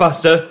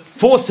Blockbuster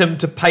forced him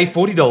to pay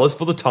 $40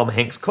 for the Tom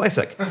Hanks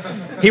classic.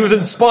 He was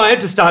inspired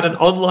to start an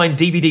online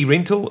DVD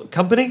rental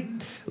company,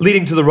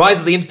 leading to the rise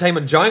of the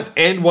entertainment giant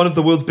and one of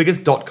the world's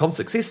biggest .com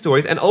success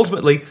stories, and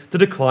ultimately the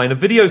decline of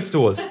video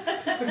stores.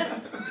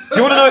 Do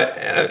you want to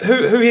know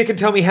who here can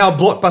tell me how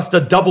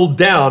Blockbuster doubled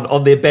down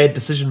on their bad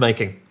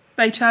decision-making?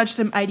 They charged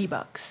him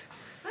 $80.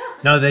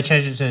 No, they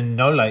changed it to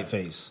no late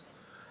fees.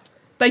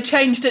 They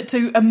changed it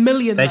to $1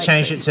 million. They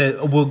changed it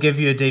to, we'll give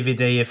you a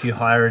DVD if you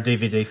hire a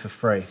DVD for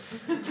free.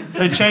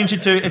 They changed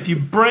it to, if you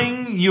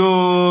bring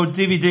your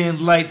DVD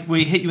in late,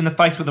 we hit you in the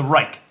face with a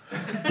rake.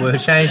 They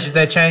changed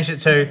it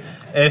to,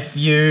 if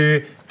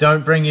you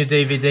don't bring your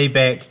DVD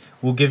back,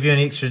 we'll give you an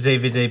extra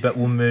DVD, but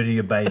we'll murder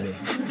your baby.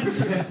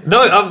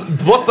 No,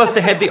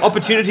 Blockbuster had the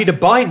opportunity to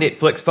buy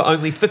Netflix for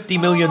only $50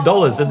 million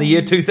in the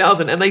year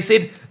 2000, and they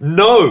said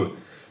no.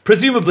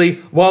 Presumably,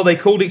 while they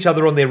called each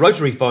other on their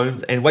rotary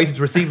phones and waited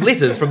to receive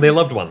letters from their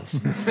loved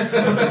ones.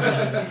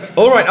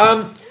 All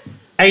right,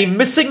 a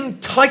missing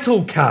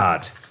title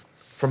card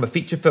from a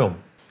feature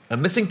film. A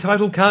missing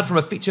title card from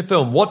a feature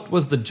film. What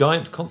was the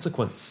giant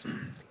consequence?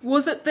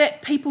 Was it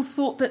that people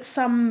thought that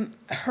some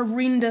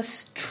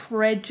horrendous,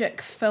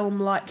 tragic film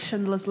like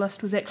Schindler's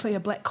List was actually a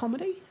black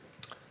comedy?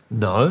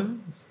 No.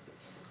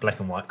 Black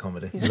and white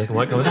comedy. Yeah. Black and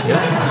white comedy,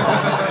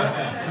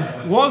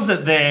 yeah. Was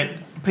it that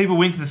people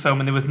went to the film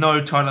and there was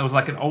no title? It was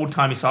like an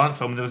old-timey silent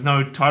film. There was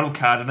no title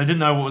card and they didn't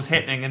know what was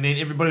happening. And then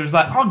everybody was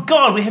like, oh,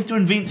 God, we have to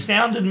invent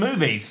sound in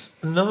movies.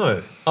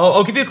 No.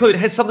 I'll give you a clue. It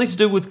has something to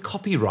do with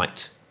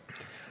copyright.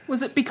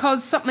 Was it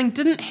because something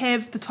didn't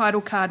have the title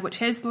card, which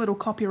has the little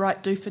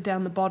copyright doofer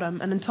down the bottom?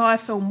 An entire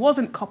film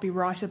wasn't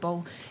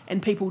copyrightable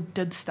and people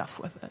did stuff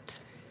with it.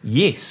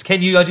 Yes.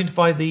 Can you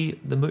identify the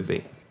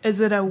movie? Is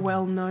it a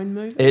well-known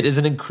movie? It is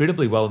an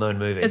incredibly well-known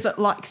movie. Is it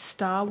like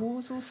Star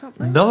Wars or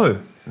something?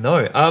 No.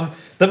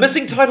 The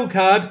missing title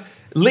card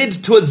led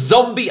to a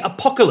zombie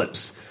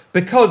apocalypse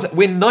because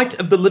when Night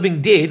of the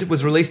Living Dead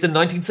was released in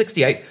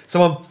 1968,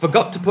 someone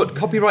forgot to put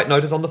copyright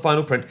notice on the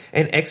final print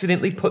and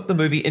accidentally put the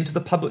movie into the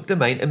public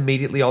domain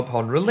immediately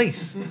upon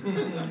release.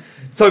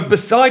 So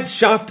besides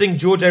shafting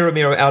George A.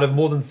 Romero out of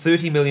more than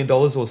 $30 million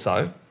or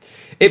so,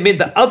 it meant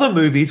that other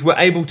movies were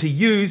able to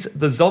use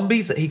the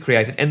zombies that he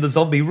created and the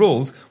zombie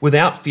rules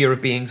without fear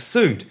of being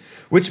sued,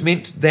 which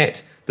meant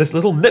that this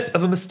little nip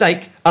of a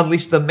mistake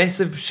unleashed the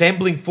massive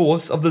shambling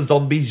force of the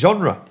zombie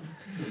genre.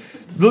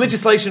 The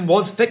legislation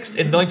was fixed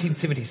in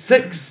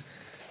 1976,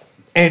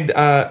 and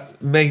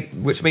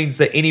which means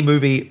that any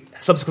movie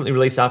subsequently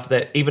released after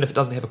that, even if it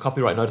doesn't have a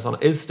copyright notice on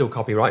it, is still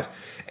copyright.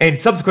 And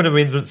subsequent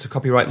amendments to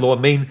copyright law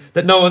mean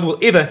that no one will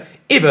ever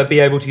be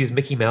able to use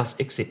Mickey Mouse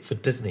except for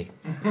Disney.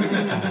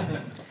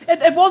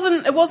 It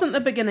wasn't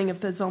the beginning of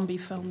the zombie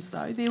films,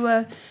 though. There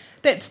were.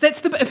 That's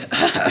the bit.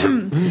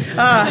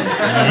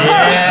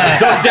 Yeah.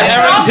 Dr.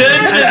 Harrington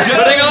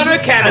putting on her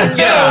cannon.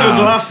 Yeah. Your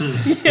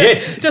glasses.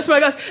 Yes. Just my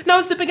glasses. No, it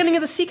was the beginning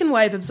of the second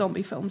wave of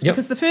zombie films, Yep.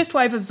 because the first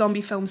wave of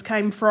zombie films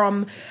came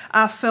from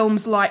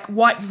films like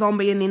White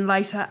Zombie, and then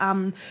later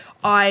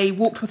I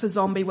Walked with a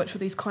Zombie, which were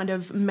these kind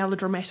of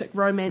melodramatic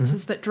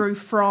romances that drew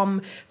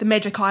from the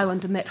Magic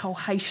Island and that whole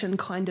Haitian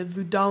kind of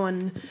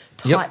Voodooan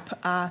type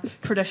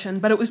tradition.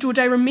 But it was George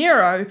A.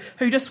 Romero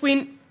who just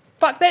went,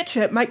 fuck that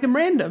shit, make them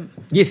random.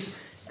 Yes.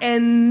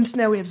 And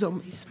now we have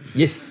zombies.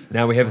 Yes.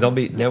 Now we have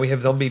zombie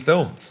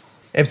films.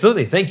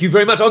 Absolutely. Thank you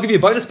very much. I'll give you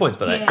bonus points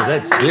for that, because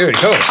that's very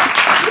cool.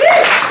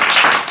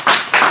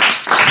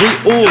 We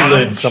all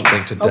learned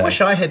something today. I wish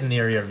I had an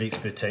area of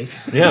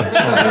expertise. Yeah.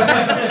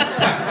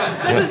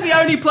 This is the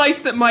only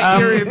place that my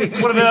area of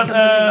expertise What about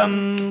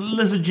comes in.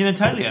 lizard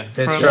genitalia?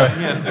 That's true.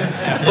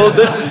 Yeah. Well,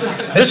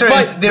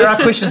 There are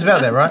questions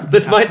about that, right?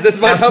 This might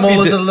How help small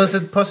you. is a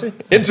lizard pussy?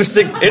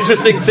 Interesting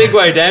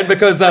segue, Dan,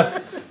 because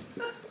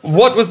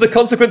what was the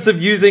consequence of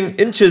using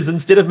inches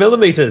instead of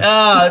millimeters?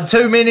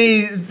 Too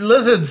many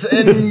lizards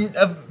in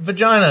a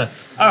vagina.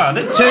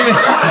 That's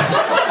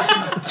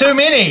Too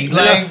many.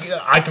 Like,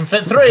 I can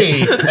fit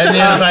 3. And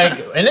then it's like,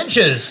 in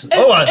inches.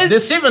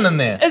 There's 7 in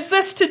there. Is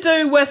this to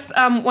do with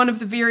one of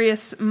the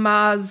various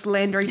Mars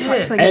lander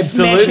type things?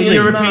 absolutely. smashing The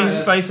into European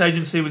Mars? Space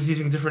Agency was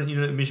using different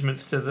unit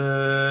measurements to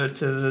the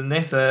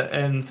NASA,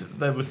 and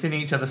they were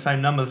sending each other the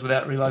same numbers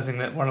without realising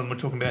that one of them were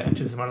talking about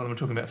inches and one of them were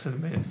talking about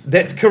centimetres.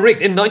 That's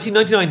correct. In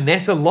 1999,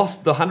 NASA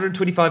lost the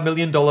 $125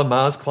 million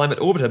Mars Climate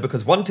Orbiter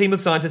because one team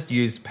of scientists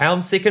used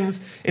pound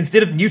seconds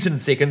instead of Newton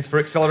seconds for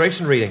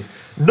acceleration readings.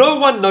 No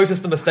one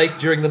noticed the mistake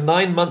during the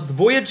 9-month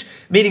voyage,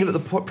 meaning that the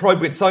probe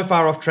went so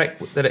far off track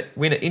that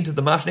when it entered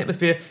the Martian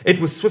atmosphere, it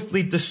was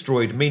swiftly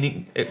destroyed,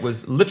 meaning it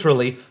was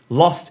literally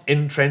lost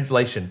in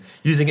translation.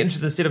 Using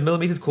inches instead of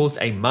millimeters caused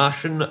a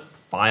Martian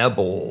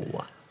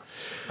fireball.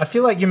 I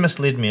feel like you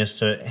misled me as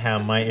to how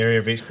my area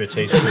of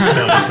expertise was going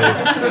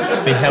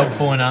to be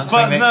helpful in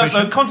answering that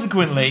question. But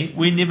consequently,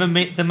 we never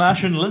met the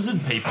Martian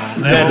lizard people.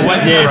 They were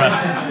waiting for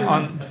us.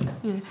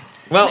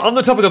 Well, on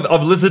the topic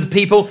of lizard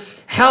people,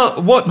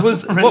 what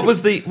was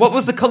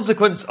the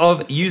consequence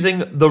of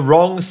using the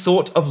wrong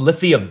sort of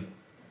lithium?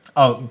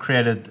 Oh,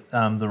 created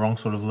the wrong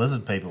sort of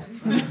lizard people.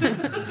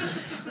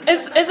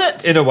 Is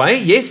it In a way,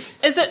 yes.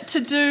 Is it to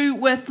do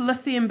with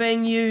lithium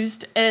being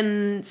used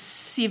in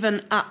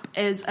 7-Up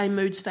as a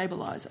mood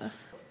stabilizer?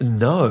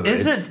 No.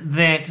 Is it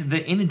that the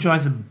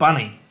Energizer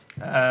Bunny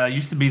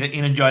used to be the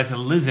Energizer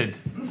Lizard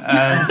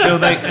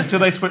until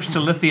they switched to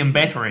lithium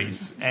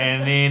batteries,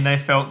 and then they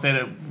felt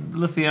that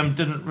lithium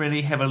didn't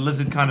really have a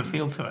lizard kind of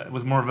feel to it. It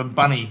was more of a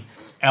bunny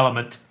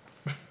element.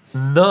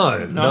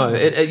 No.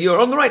 You're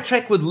on the right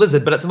track with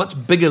lizard, but it's a much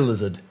bigger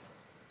lizard.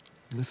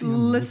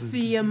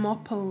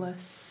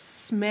 Lithiumopolis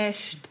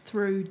smashed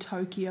through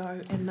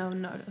Tokyo and no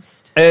one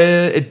noticed.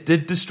 It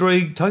did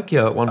destroy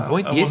Tokyo at one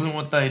point, It yes. wasn't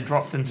what they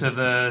dropped into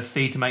the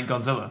sea to make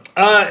Godzilla.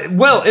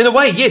 Well, in a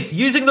way, yes.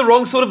 Using the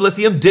wrong sort of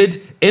lithium did,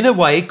 in a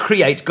way,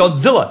 create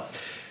Godzilla.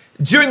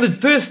 During the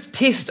first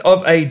test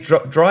of a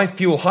dry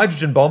fuel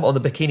hydrogen bomb on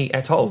the Bikini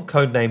Atoll,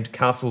 codenamed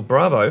Castle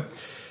Bravo,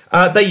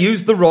 they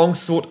used the wrong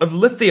sort of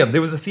lithium.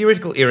 There was a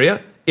theoretical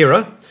error,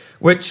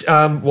 which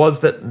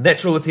was that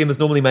natural lithium is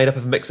normally made up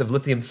of a mix of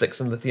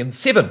lithium-6 and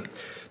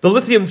lithium-7. The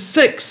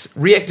lithium-6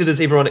 reacted as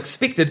everyone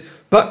expected,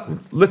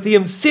 but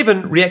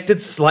lithium-7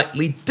 reacted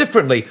slightly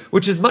differently,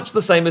 which is much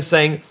the same as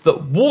saying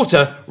that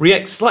water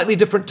reacts slightly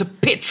different to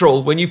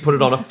petrol when you put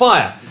it on a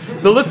fire.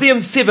 The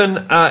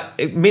lithium-7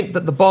 it meant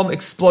that the bomb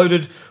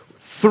exploded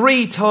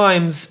 3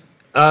 times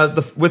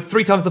with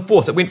 3 times the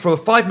force. It went from a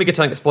 5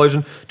 megaton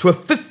explosion to a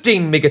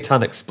 15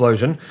 megaton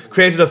explosion,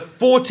 created a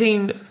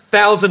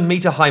 14,000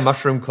 meter high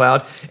mushroom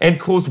cloud, and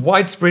caused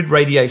widespread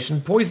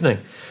radiation poisoning,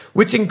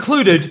 which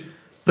included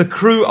the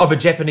crew of a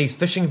Japanese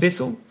fishing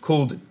vessel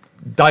called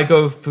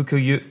Daigo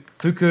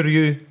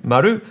Fukuryu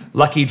Maru,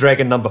 Lucky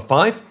Dragon number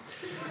 5,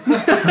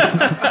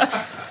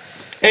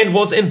 and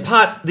was in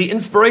part the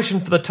inspiration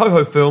for the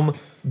Toho film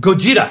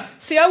Gojira.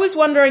 See, I was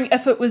wondering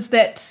if it was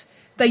that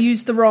they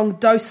used the wrong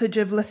dosage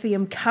of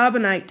lithium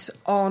carbonate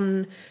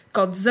on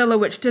Godzilla,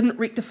 which didn't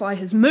rectify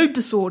his mood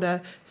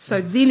disorder,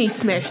 so then he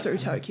smashed through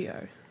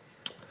Tokyo.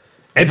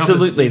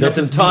 Absolutely, that's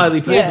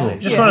entirely plausible.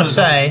 Just want to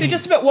say They're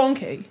just a bit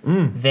wonky.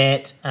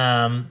 that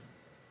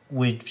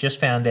we've just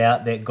found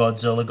out that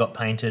Godzilla got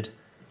painted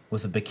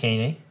with a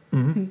bikini.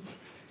 Mm-hmm.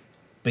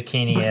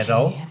 Bikini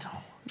Atoll.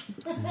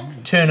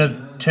 Turn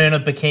a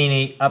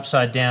bikini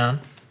upside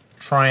down.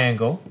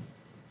 Triangle.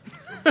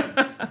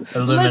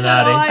 Illuminati. Lizard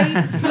eye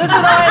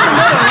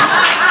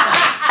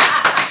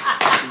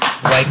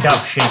Wake up,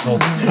 sheeple.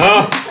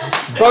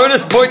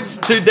 Bonus points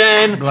to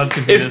Dan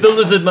if the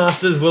Lizard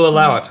Masters will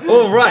allow it.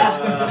 All right.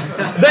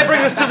 That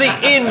brings us to the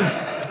end.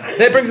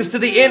 That brings us to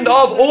the end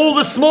of all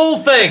the small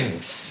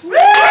things.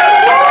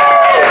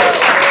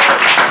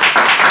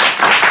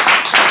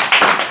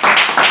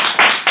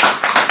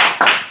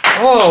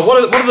 Oh,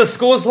 what are the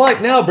scores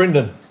like now,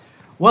 Brendan?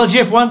 Well,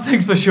 Jeff, one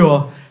thing's for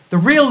sure. The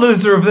real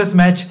loser of this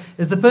match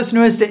is the person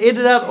who has to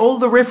edit out all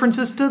the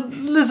references to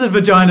lizard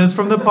vaginas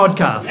from the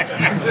podcast.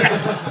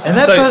 And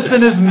that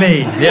person is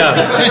me. Yeah.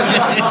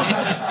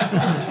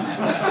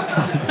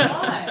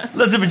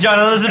 Lizard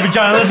vagina, lizard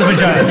vagina, lizard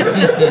vagina.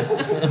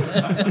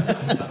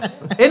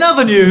 In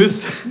other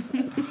news,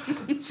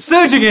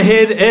 surging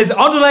ahead is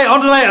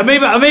Ondulate,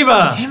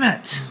 Amoeba. Damn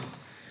it.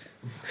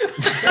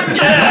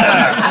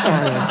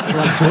 Sorry, I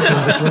tried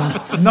talking this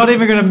one. Not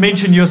even going to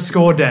mention your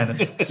score, Dan.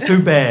 It's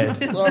too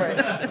bad.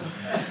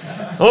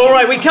 All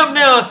right, we come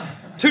now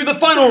to the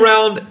final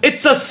round.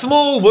 It's a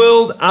small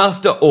world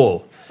after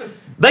all.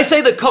 They say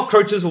that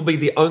cockroaches will be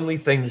the only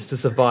things to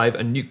survive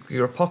a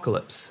nuclear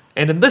apocalypse.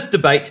 And in this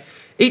debate,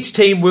 each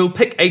team will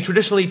pick a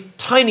traditionally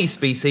tiny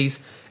species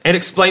and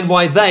explain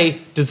why they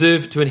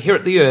deserve to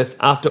inherit the Earth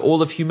after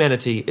all of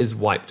humanity is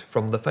wiped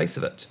from the face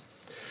of it.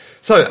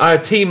 So,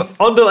 team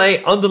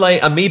Ondulate,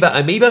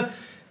 Amoeba,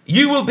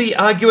 you will be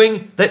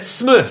arguing that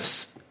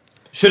Smurfs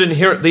should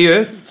inherit the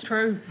Earth. It's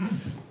true.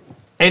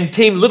 And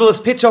team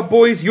Littlest Pet Shop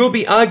Boys, you'll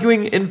be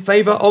arguing in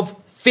favour of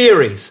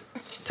fairies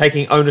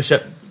taking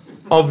ownership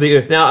of the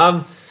Earth.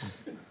 Now,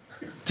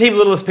 team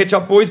Littlest Pet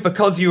Shop Boys,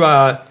 because you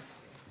are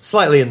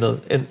slightly in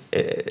the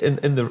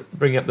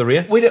bringing up the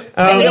rear. We don't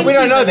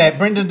know that.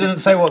 Brendan didn't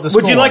say what the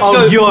score Would you like to Oh,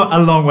 go? you're a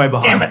long way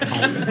behind. Damn it.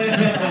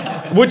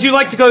 Would you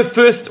like to go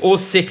first or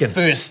second?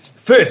 First,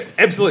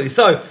 absolutely.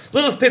 So,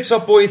 Littlest Pet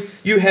Shop Boys,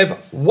 you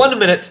have 1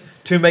 minute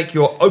to make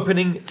your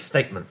opening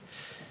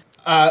statements.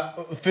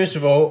 First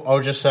of all,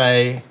 I'll just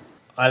say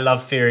I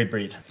love fairy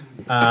bread.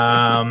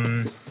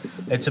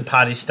 It's a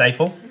party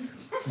staple.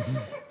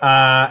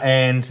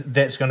 And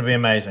that's going to be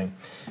amazing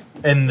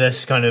in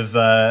this kind of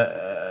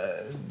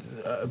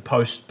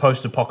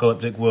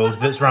post-apocalyptic world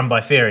that's run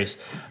by fairies.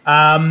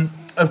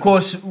 Of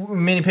course,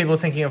 many people are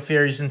thinking of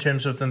fairies in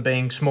terms of them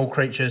being small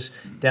creatures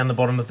down the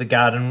bottom of the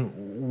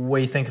garden.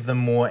 We think of them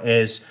more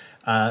as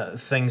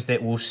things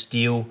that will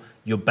steal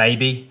your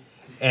baby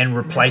and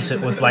replace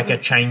it with like a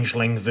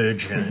changeling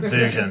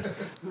version.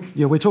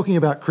 Yeah, we're talking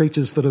about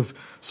creatures that have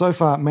so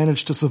far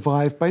managed to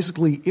survive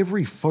basically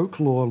every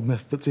folklore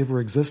myth that's ever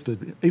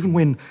existed. Even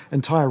when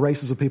entire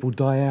races of people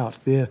die out,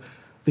 their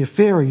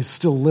fairies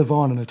still live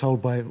on and are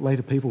told by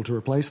later people to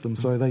replace them.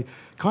 So they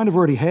kind of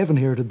already have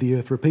inherited the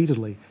earth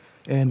repeatedly.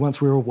 And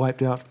once we're all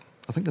wiped out,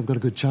 I think they've got a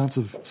good chance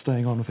of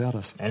staying on without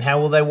us. And how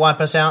will they wipe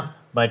us out?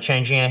 By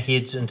changing our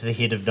heads into the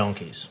head of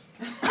donkeys.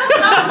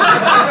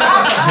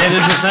 That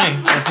is the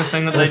thing. That's the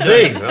thing that they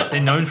do.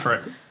 They're known for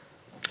it.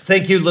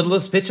 Thank you,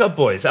 Littlest Pet Shop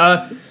Boys.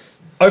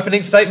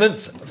 Opening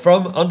statements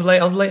from Andale,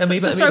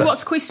 Amoeba. So what's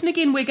the question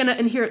again? We're going to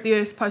inherit the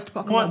Earth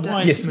post-apocalyptic.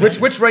 Why Yes,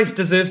 which race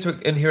deserves to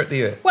inherit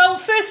the Earth? Well,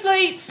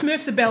 firstly,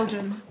 Smurfs are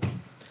Belgian.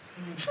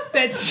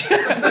 That's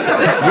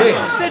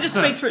Yes. that just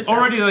speaks for itself.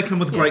 Already they come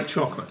with great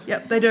chocolate.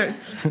 Yep, they do.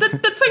 The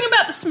thing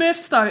about the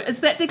Smurfs, though, is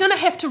that they're going to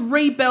have to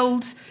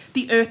rebuild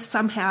the Earth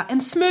somehow,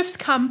 and Smurfs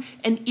come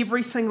in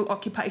every single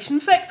occupation. In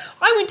fact,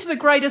 I went to the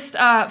greatest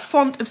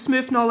font of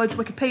Smurf knowledge,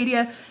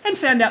 Wikipedia, and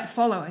found out the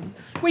following.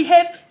 We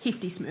have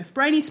Hefty Smurf,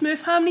 Brainy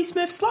Smurf, Harmony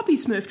Smurf, Sloppy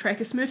Smurf,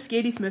 Tracker Smurf,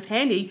 Scaredy Smurf,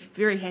 Handy,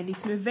 Very Handy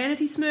Smurf,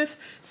 Vanity Smurf,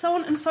 so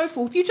on and so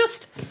forth.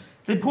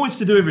 They're poised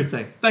to do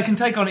everything. They can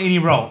take on any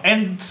role.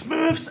 And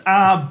Smurfs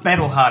are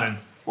battle-hardened.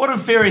 What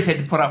have fairies had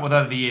to put up with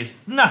over the years?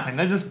 Nothing.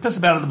 They just piss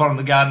about at the bottom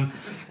of the garden,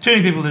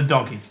 turning people into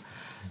donkeys.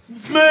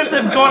 Smurfs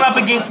have gone up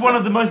against one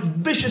of the most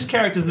vicious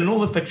characters in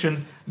all of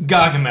fiction,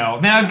 Gargamel.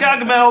 Now,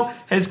 Gargamel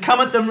has come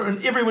at them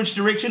in every which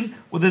direction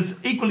with his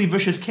equally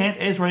vicious cat,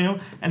 Azrael,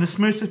 and the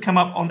Smurfs have come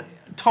up on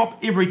top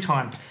every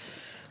time.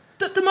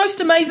 The most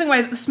amazing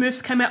way that the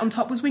Smurfs came out on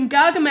top was when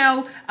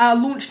Gargamel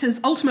launched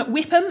his ultimate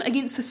weapon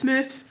against the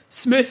Smurfs,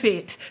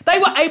 Smurfette. They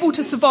were able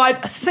to survive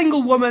a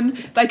single woman.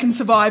 They can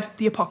survive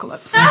the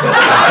apocalypse.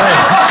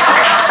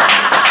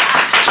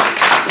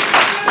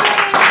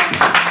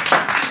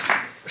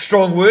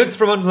 Strong words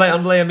from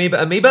Andale,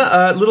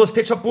 Amoeba. Littlest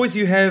Pet Shop Boys,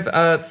 you have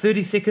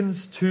 30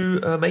 seconds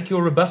to make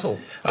your rebuttal.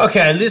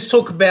 Okay, let's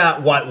talk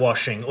about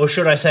whitewashing, or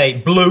should I say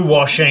blue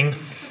washing.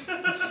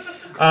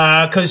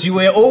 Because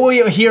all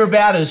we hear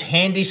about is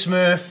Handy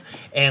Smurf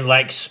and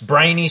like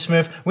Brainy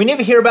Smurf. We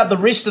never hear about the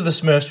rest of the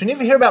Smurfs. We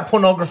never hear about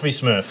Pornography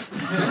Smurf.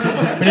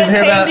 We never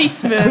hear Handy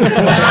Smurf.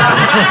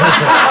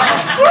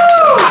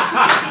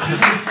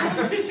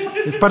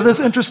 Yes, but it is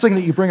interesting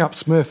that you bring up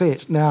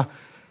Smurfette. Now,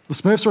 the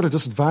Smurfs are at a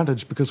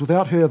disadvantage because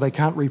without her they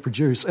can't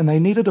reproduce, and they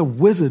needed a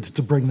wizard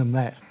to bring them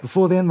that.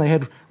 Before then, they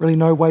had really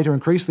no way to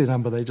increase their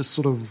number. They just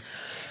sort of...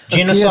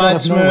 Genocide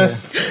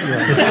Smurf.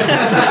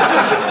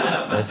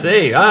 I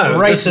see.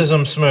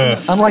 Racism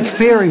Smurf. Unlike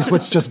fairies,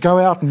 which just go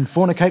out and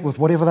fornicate with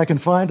whatever they can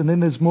find, and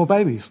then there's more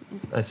babies.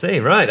 I see,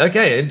 right.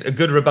 Okay, a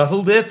good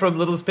rebuttal there from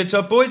Littlest Pet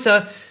Shop Boys.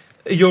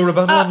 Your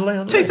rebuttal,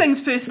 Andale? Two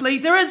things. Firstly,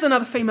 there is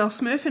another female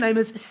Smurf. Her name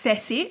is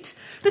Sassette.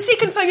 The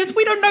second thing is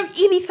we don't know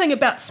anything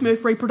about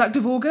Smurf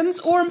reproductive organs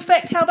or, in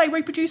fact, how they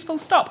reproduce full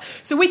stop.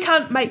 So we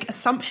can't make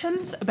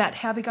assumptions about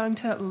how they're going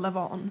to live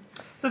on.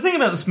 The thing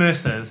about the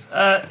Smurfs is,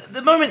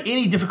 the moment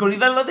any difficulty,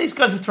 these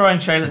guys are throwing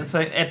shade at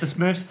the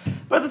Smurfs,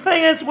 but the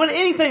thing is, when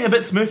anything a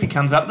bit Smurfy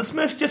comes up, the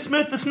Smurfs just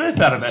smurf the Smurf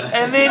out of it.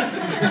 And then,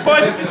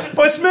 by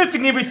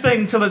smurfing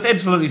everything till it's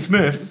absolutely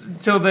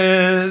smurfed, till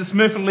they're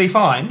smurfingly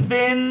fine,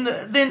 then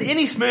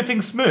any smurfing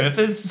Smurf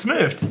is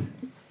smurfed.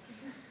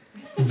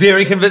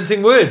 Very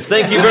convincing words.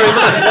 Thank you very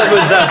much. That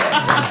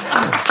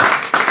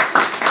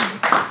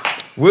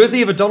was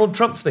worthy of a Donald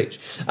Trump speech.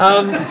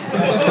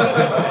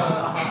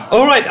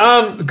 All right,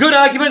 good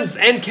arguments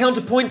and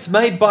counterpoints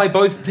made by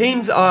both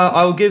teams.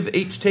 I'll give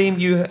each team,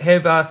 you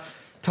have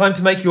time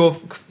to make your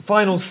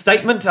final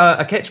statement,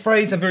 a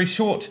catchphrase, a very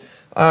short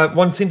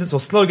one sentence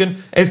or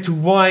slogan as to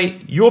why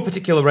your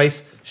particular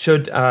race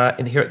should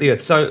inherit the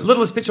Earth. So,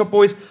 Littlest Pet Shop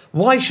Boys,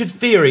 why should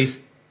fairies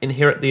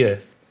inherit the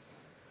Earth?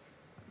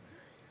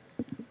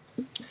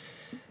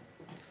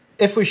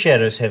 If we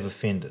shadows have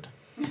offended.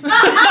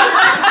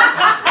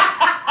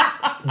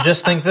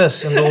 Just think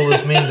this, and all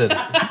is mended.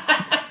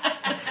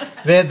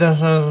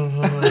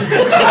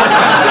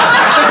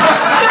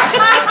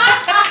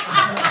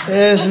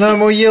 There's no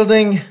more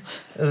yielding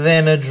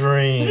than a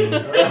dream.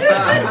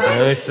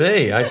 I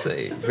see.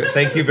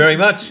 Thank you very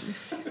much.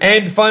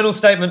 And final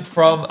statement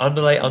from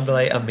Andale,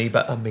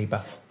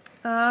 Amoeba.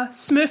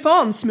 Smurf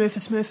on,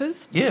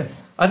 Smurfers. Yeah.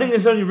 I think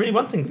there's only really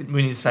one thing that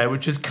we need to say,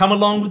 which is come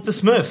along with the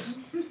Smurfs.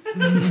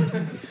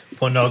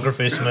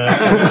 Pornography Smurf.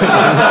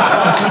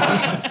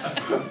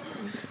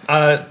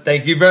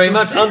 Thank you very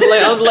much,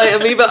 Andale,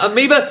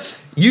 Amoeba,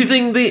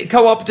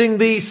 co-opting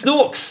the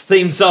Snorks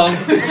theme song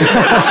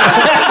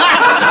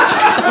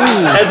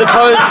as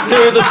opposed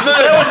to the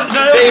Smurf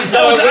theme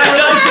song,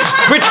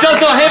 which does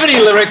not have any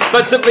lyrics,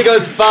 but simply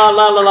goes fa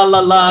la la la la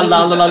la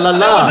la la la la.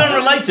 That was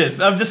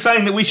unrelated. I'm just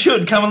saying that we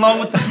should come along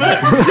with the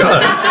Smurfs. Sure.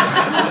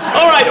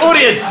 All right,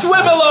 audience.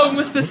 Swim along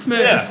with the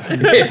Smurfs.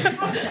 Yeah. Yes.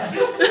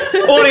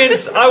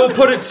 Audience, I will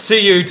put it to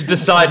you to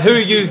decide who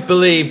you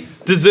believe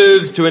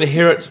deserves to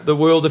inherit the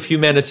world of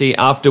humanity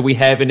after we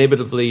have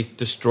inevitably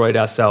destroyed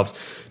ourselves.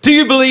 Do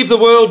you believe the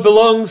world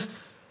belongs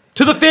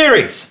to the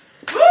fairies?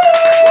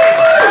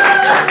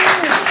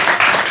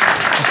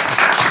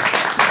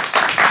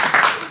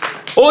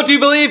 Or do you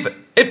believe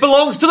it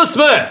belongs to the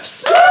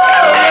Smurfs?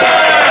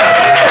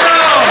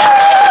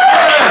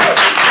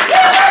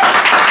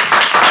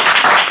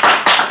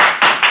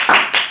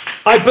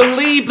 I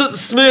believe that the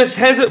Smurfs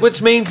has it,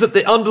 which means that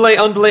the Underlay,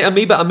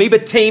 Amoeba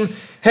team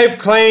have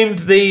claimed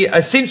the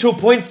essential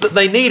points that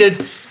they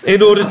needed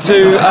in order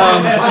to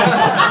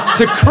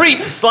creep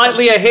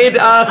slightly ahead.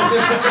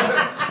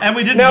 And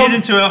we didn't get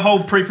into a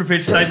whole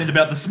pre-prepared statement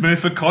about the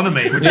Smurf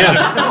economy, which is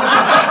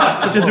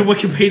a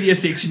Wikipedia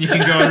section you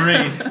can go and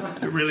read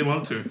if you really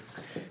want to.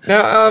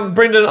 Now,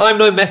 Brendan, I'm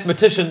no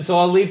mathematician, so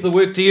I'll leave the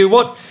work to you.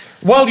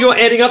 While you're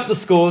adding up the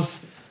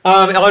scores,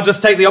 I'll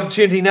just take the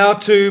opportunity now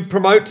to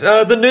promote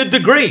the Nerd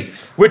Degree,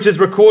 which is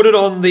recorded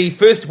on the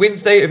first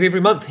Wednesday of every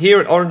month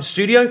here at Orange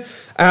Studio,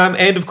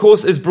 and of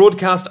course is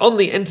broadcast on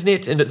the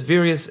internet in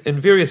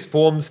various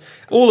forms,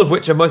 all of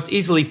which are most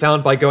easily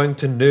found by going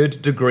to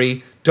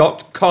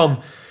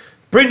nerddegree.com.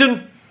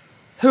 Brendan,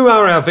 who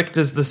are our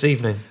victors this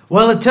evening?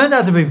 Well, it turned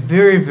out to be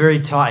very, very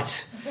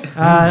tight.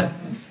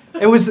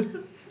 It was,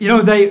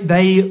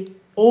 they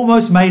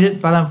almost made it,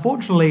 but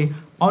unfortunately,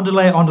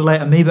 Underlay,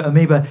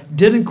 Amoeba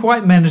didn't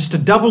quite manage to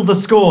double the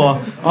score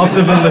of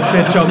the Littlest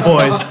Pet Shop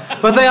Boys,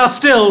 but they are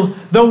still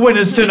the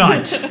winners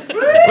tonight. Amoeba,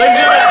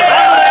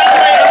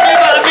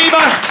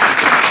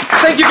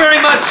 thank you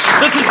very much.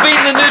 This has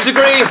been the Nerd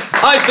Degree.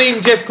 I've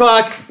been Jeff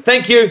Clark.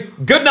 Thank you.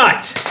 Good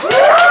night.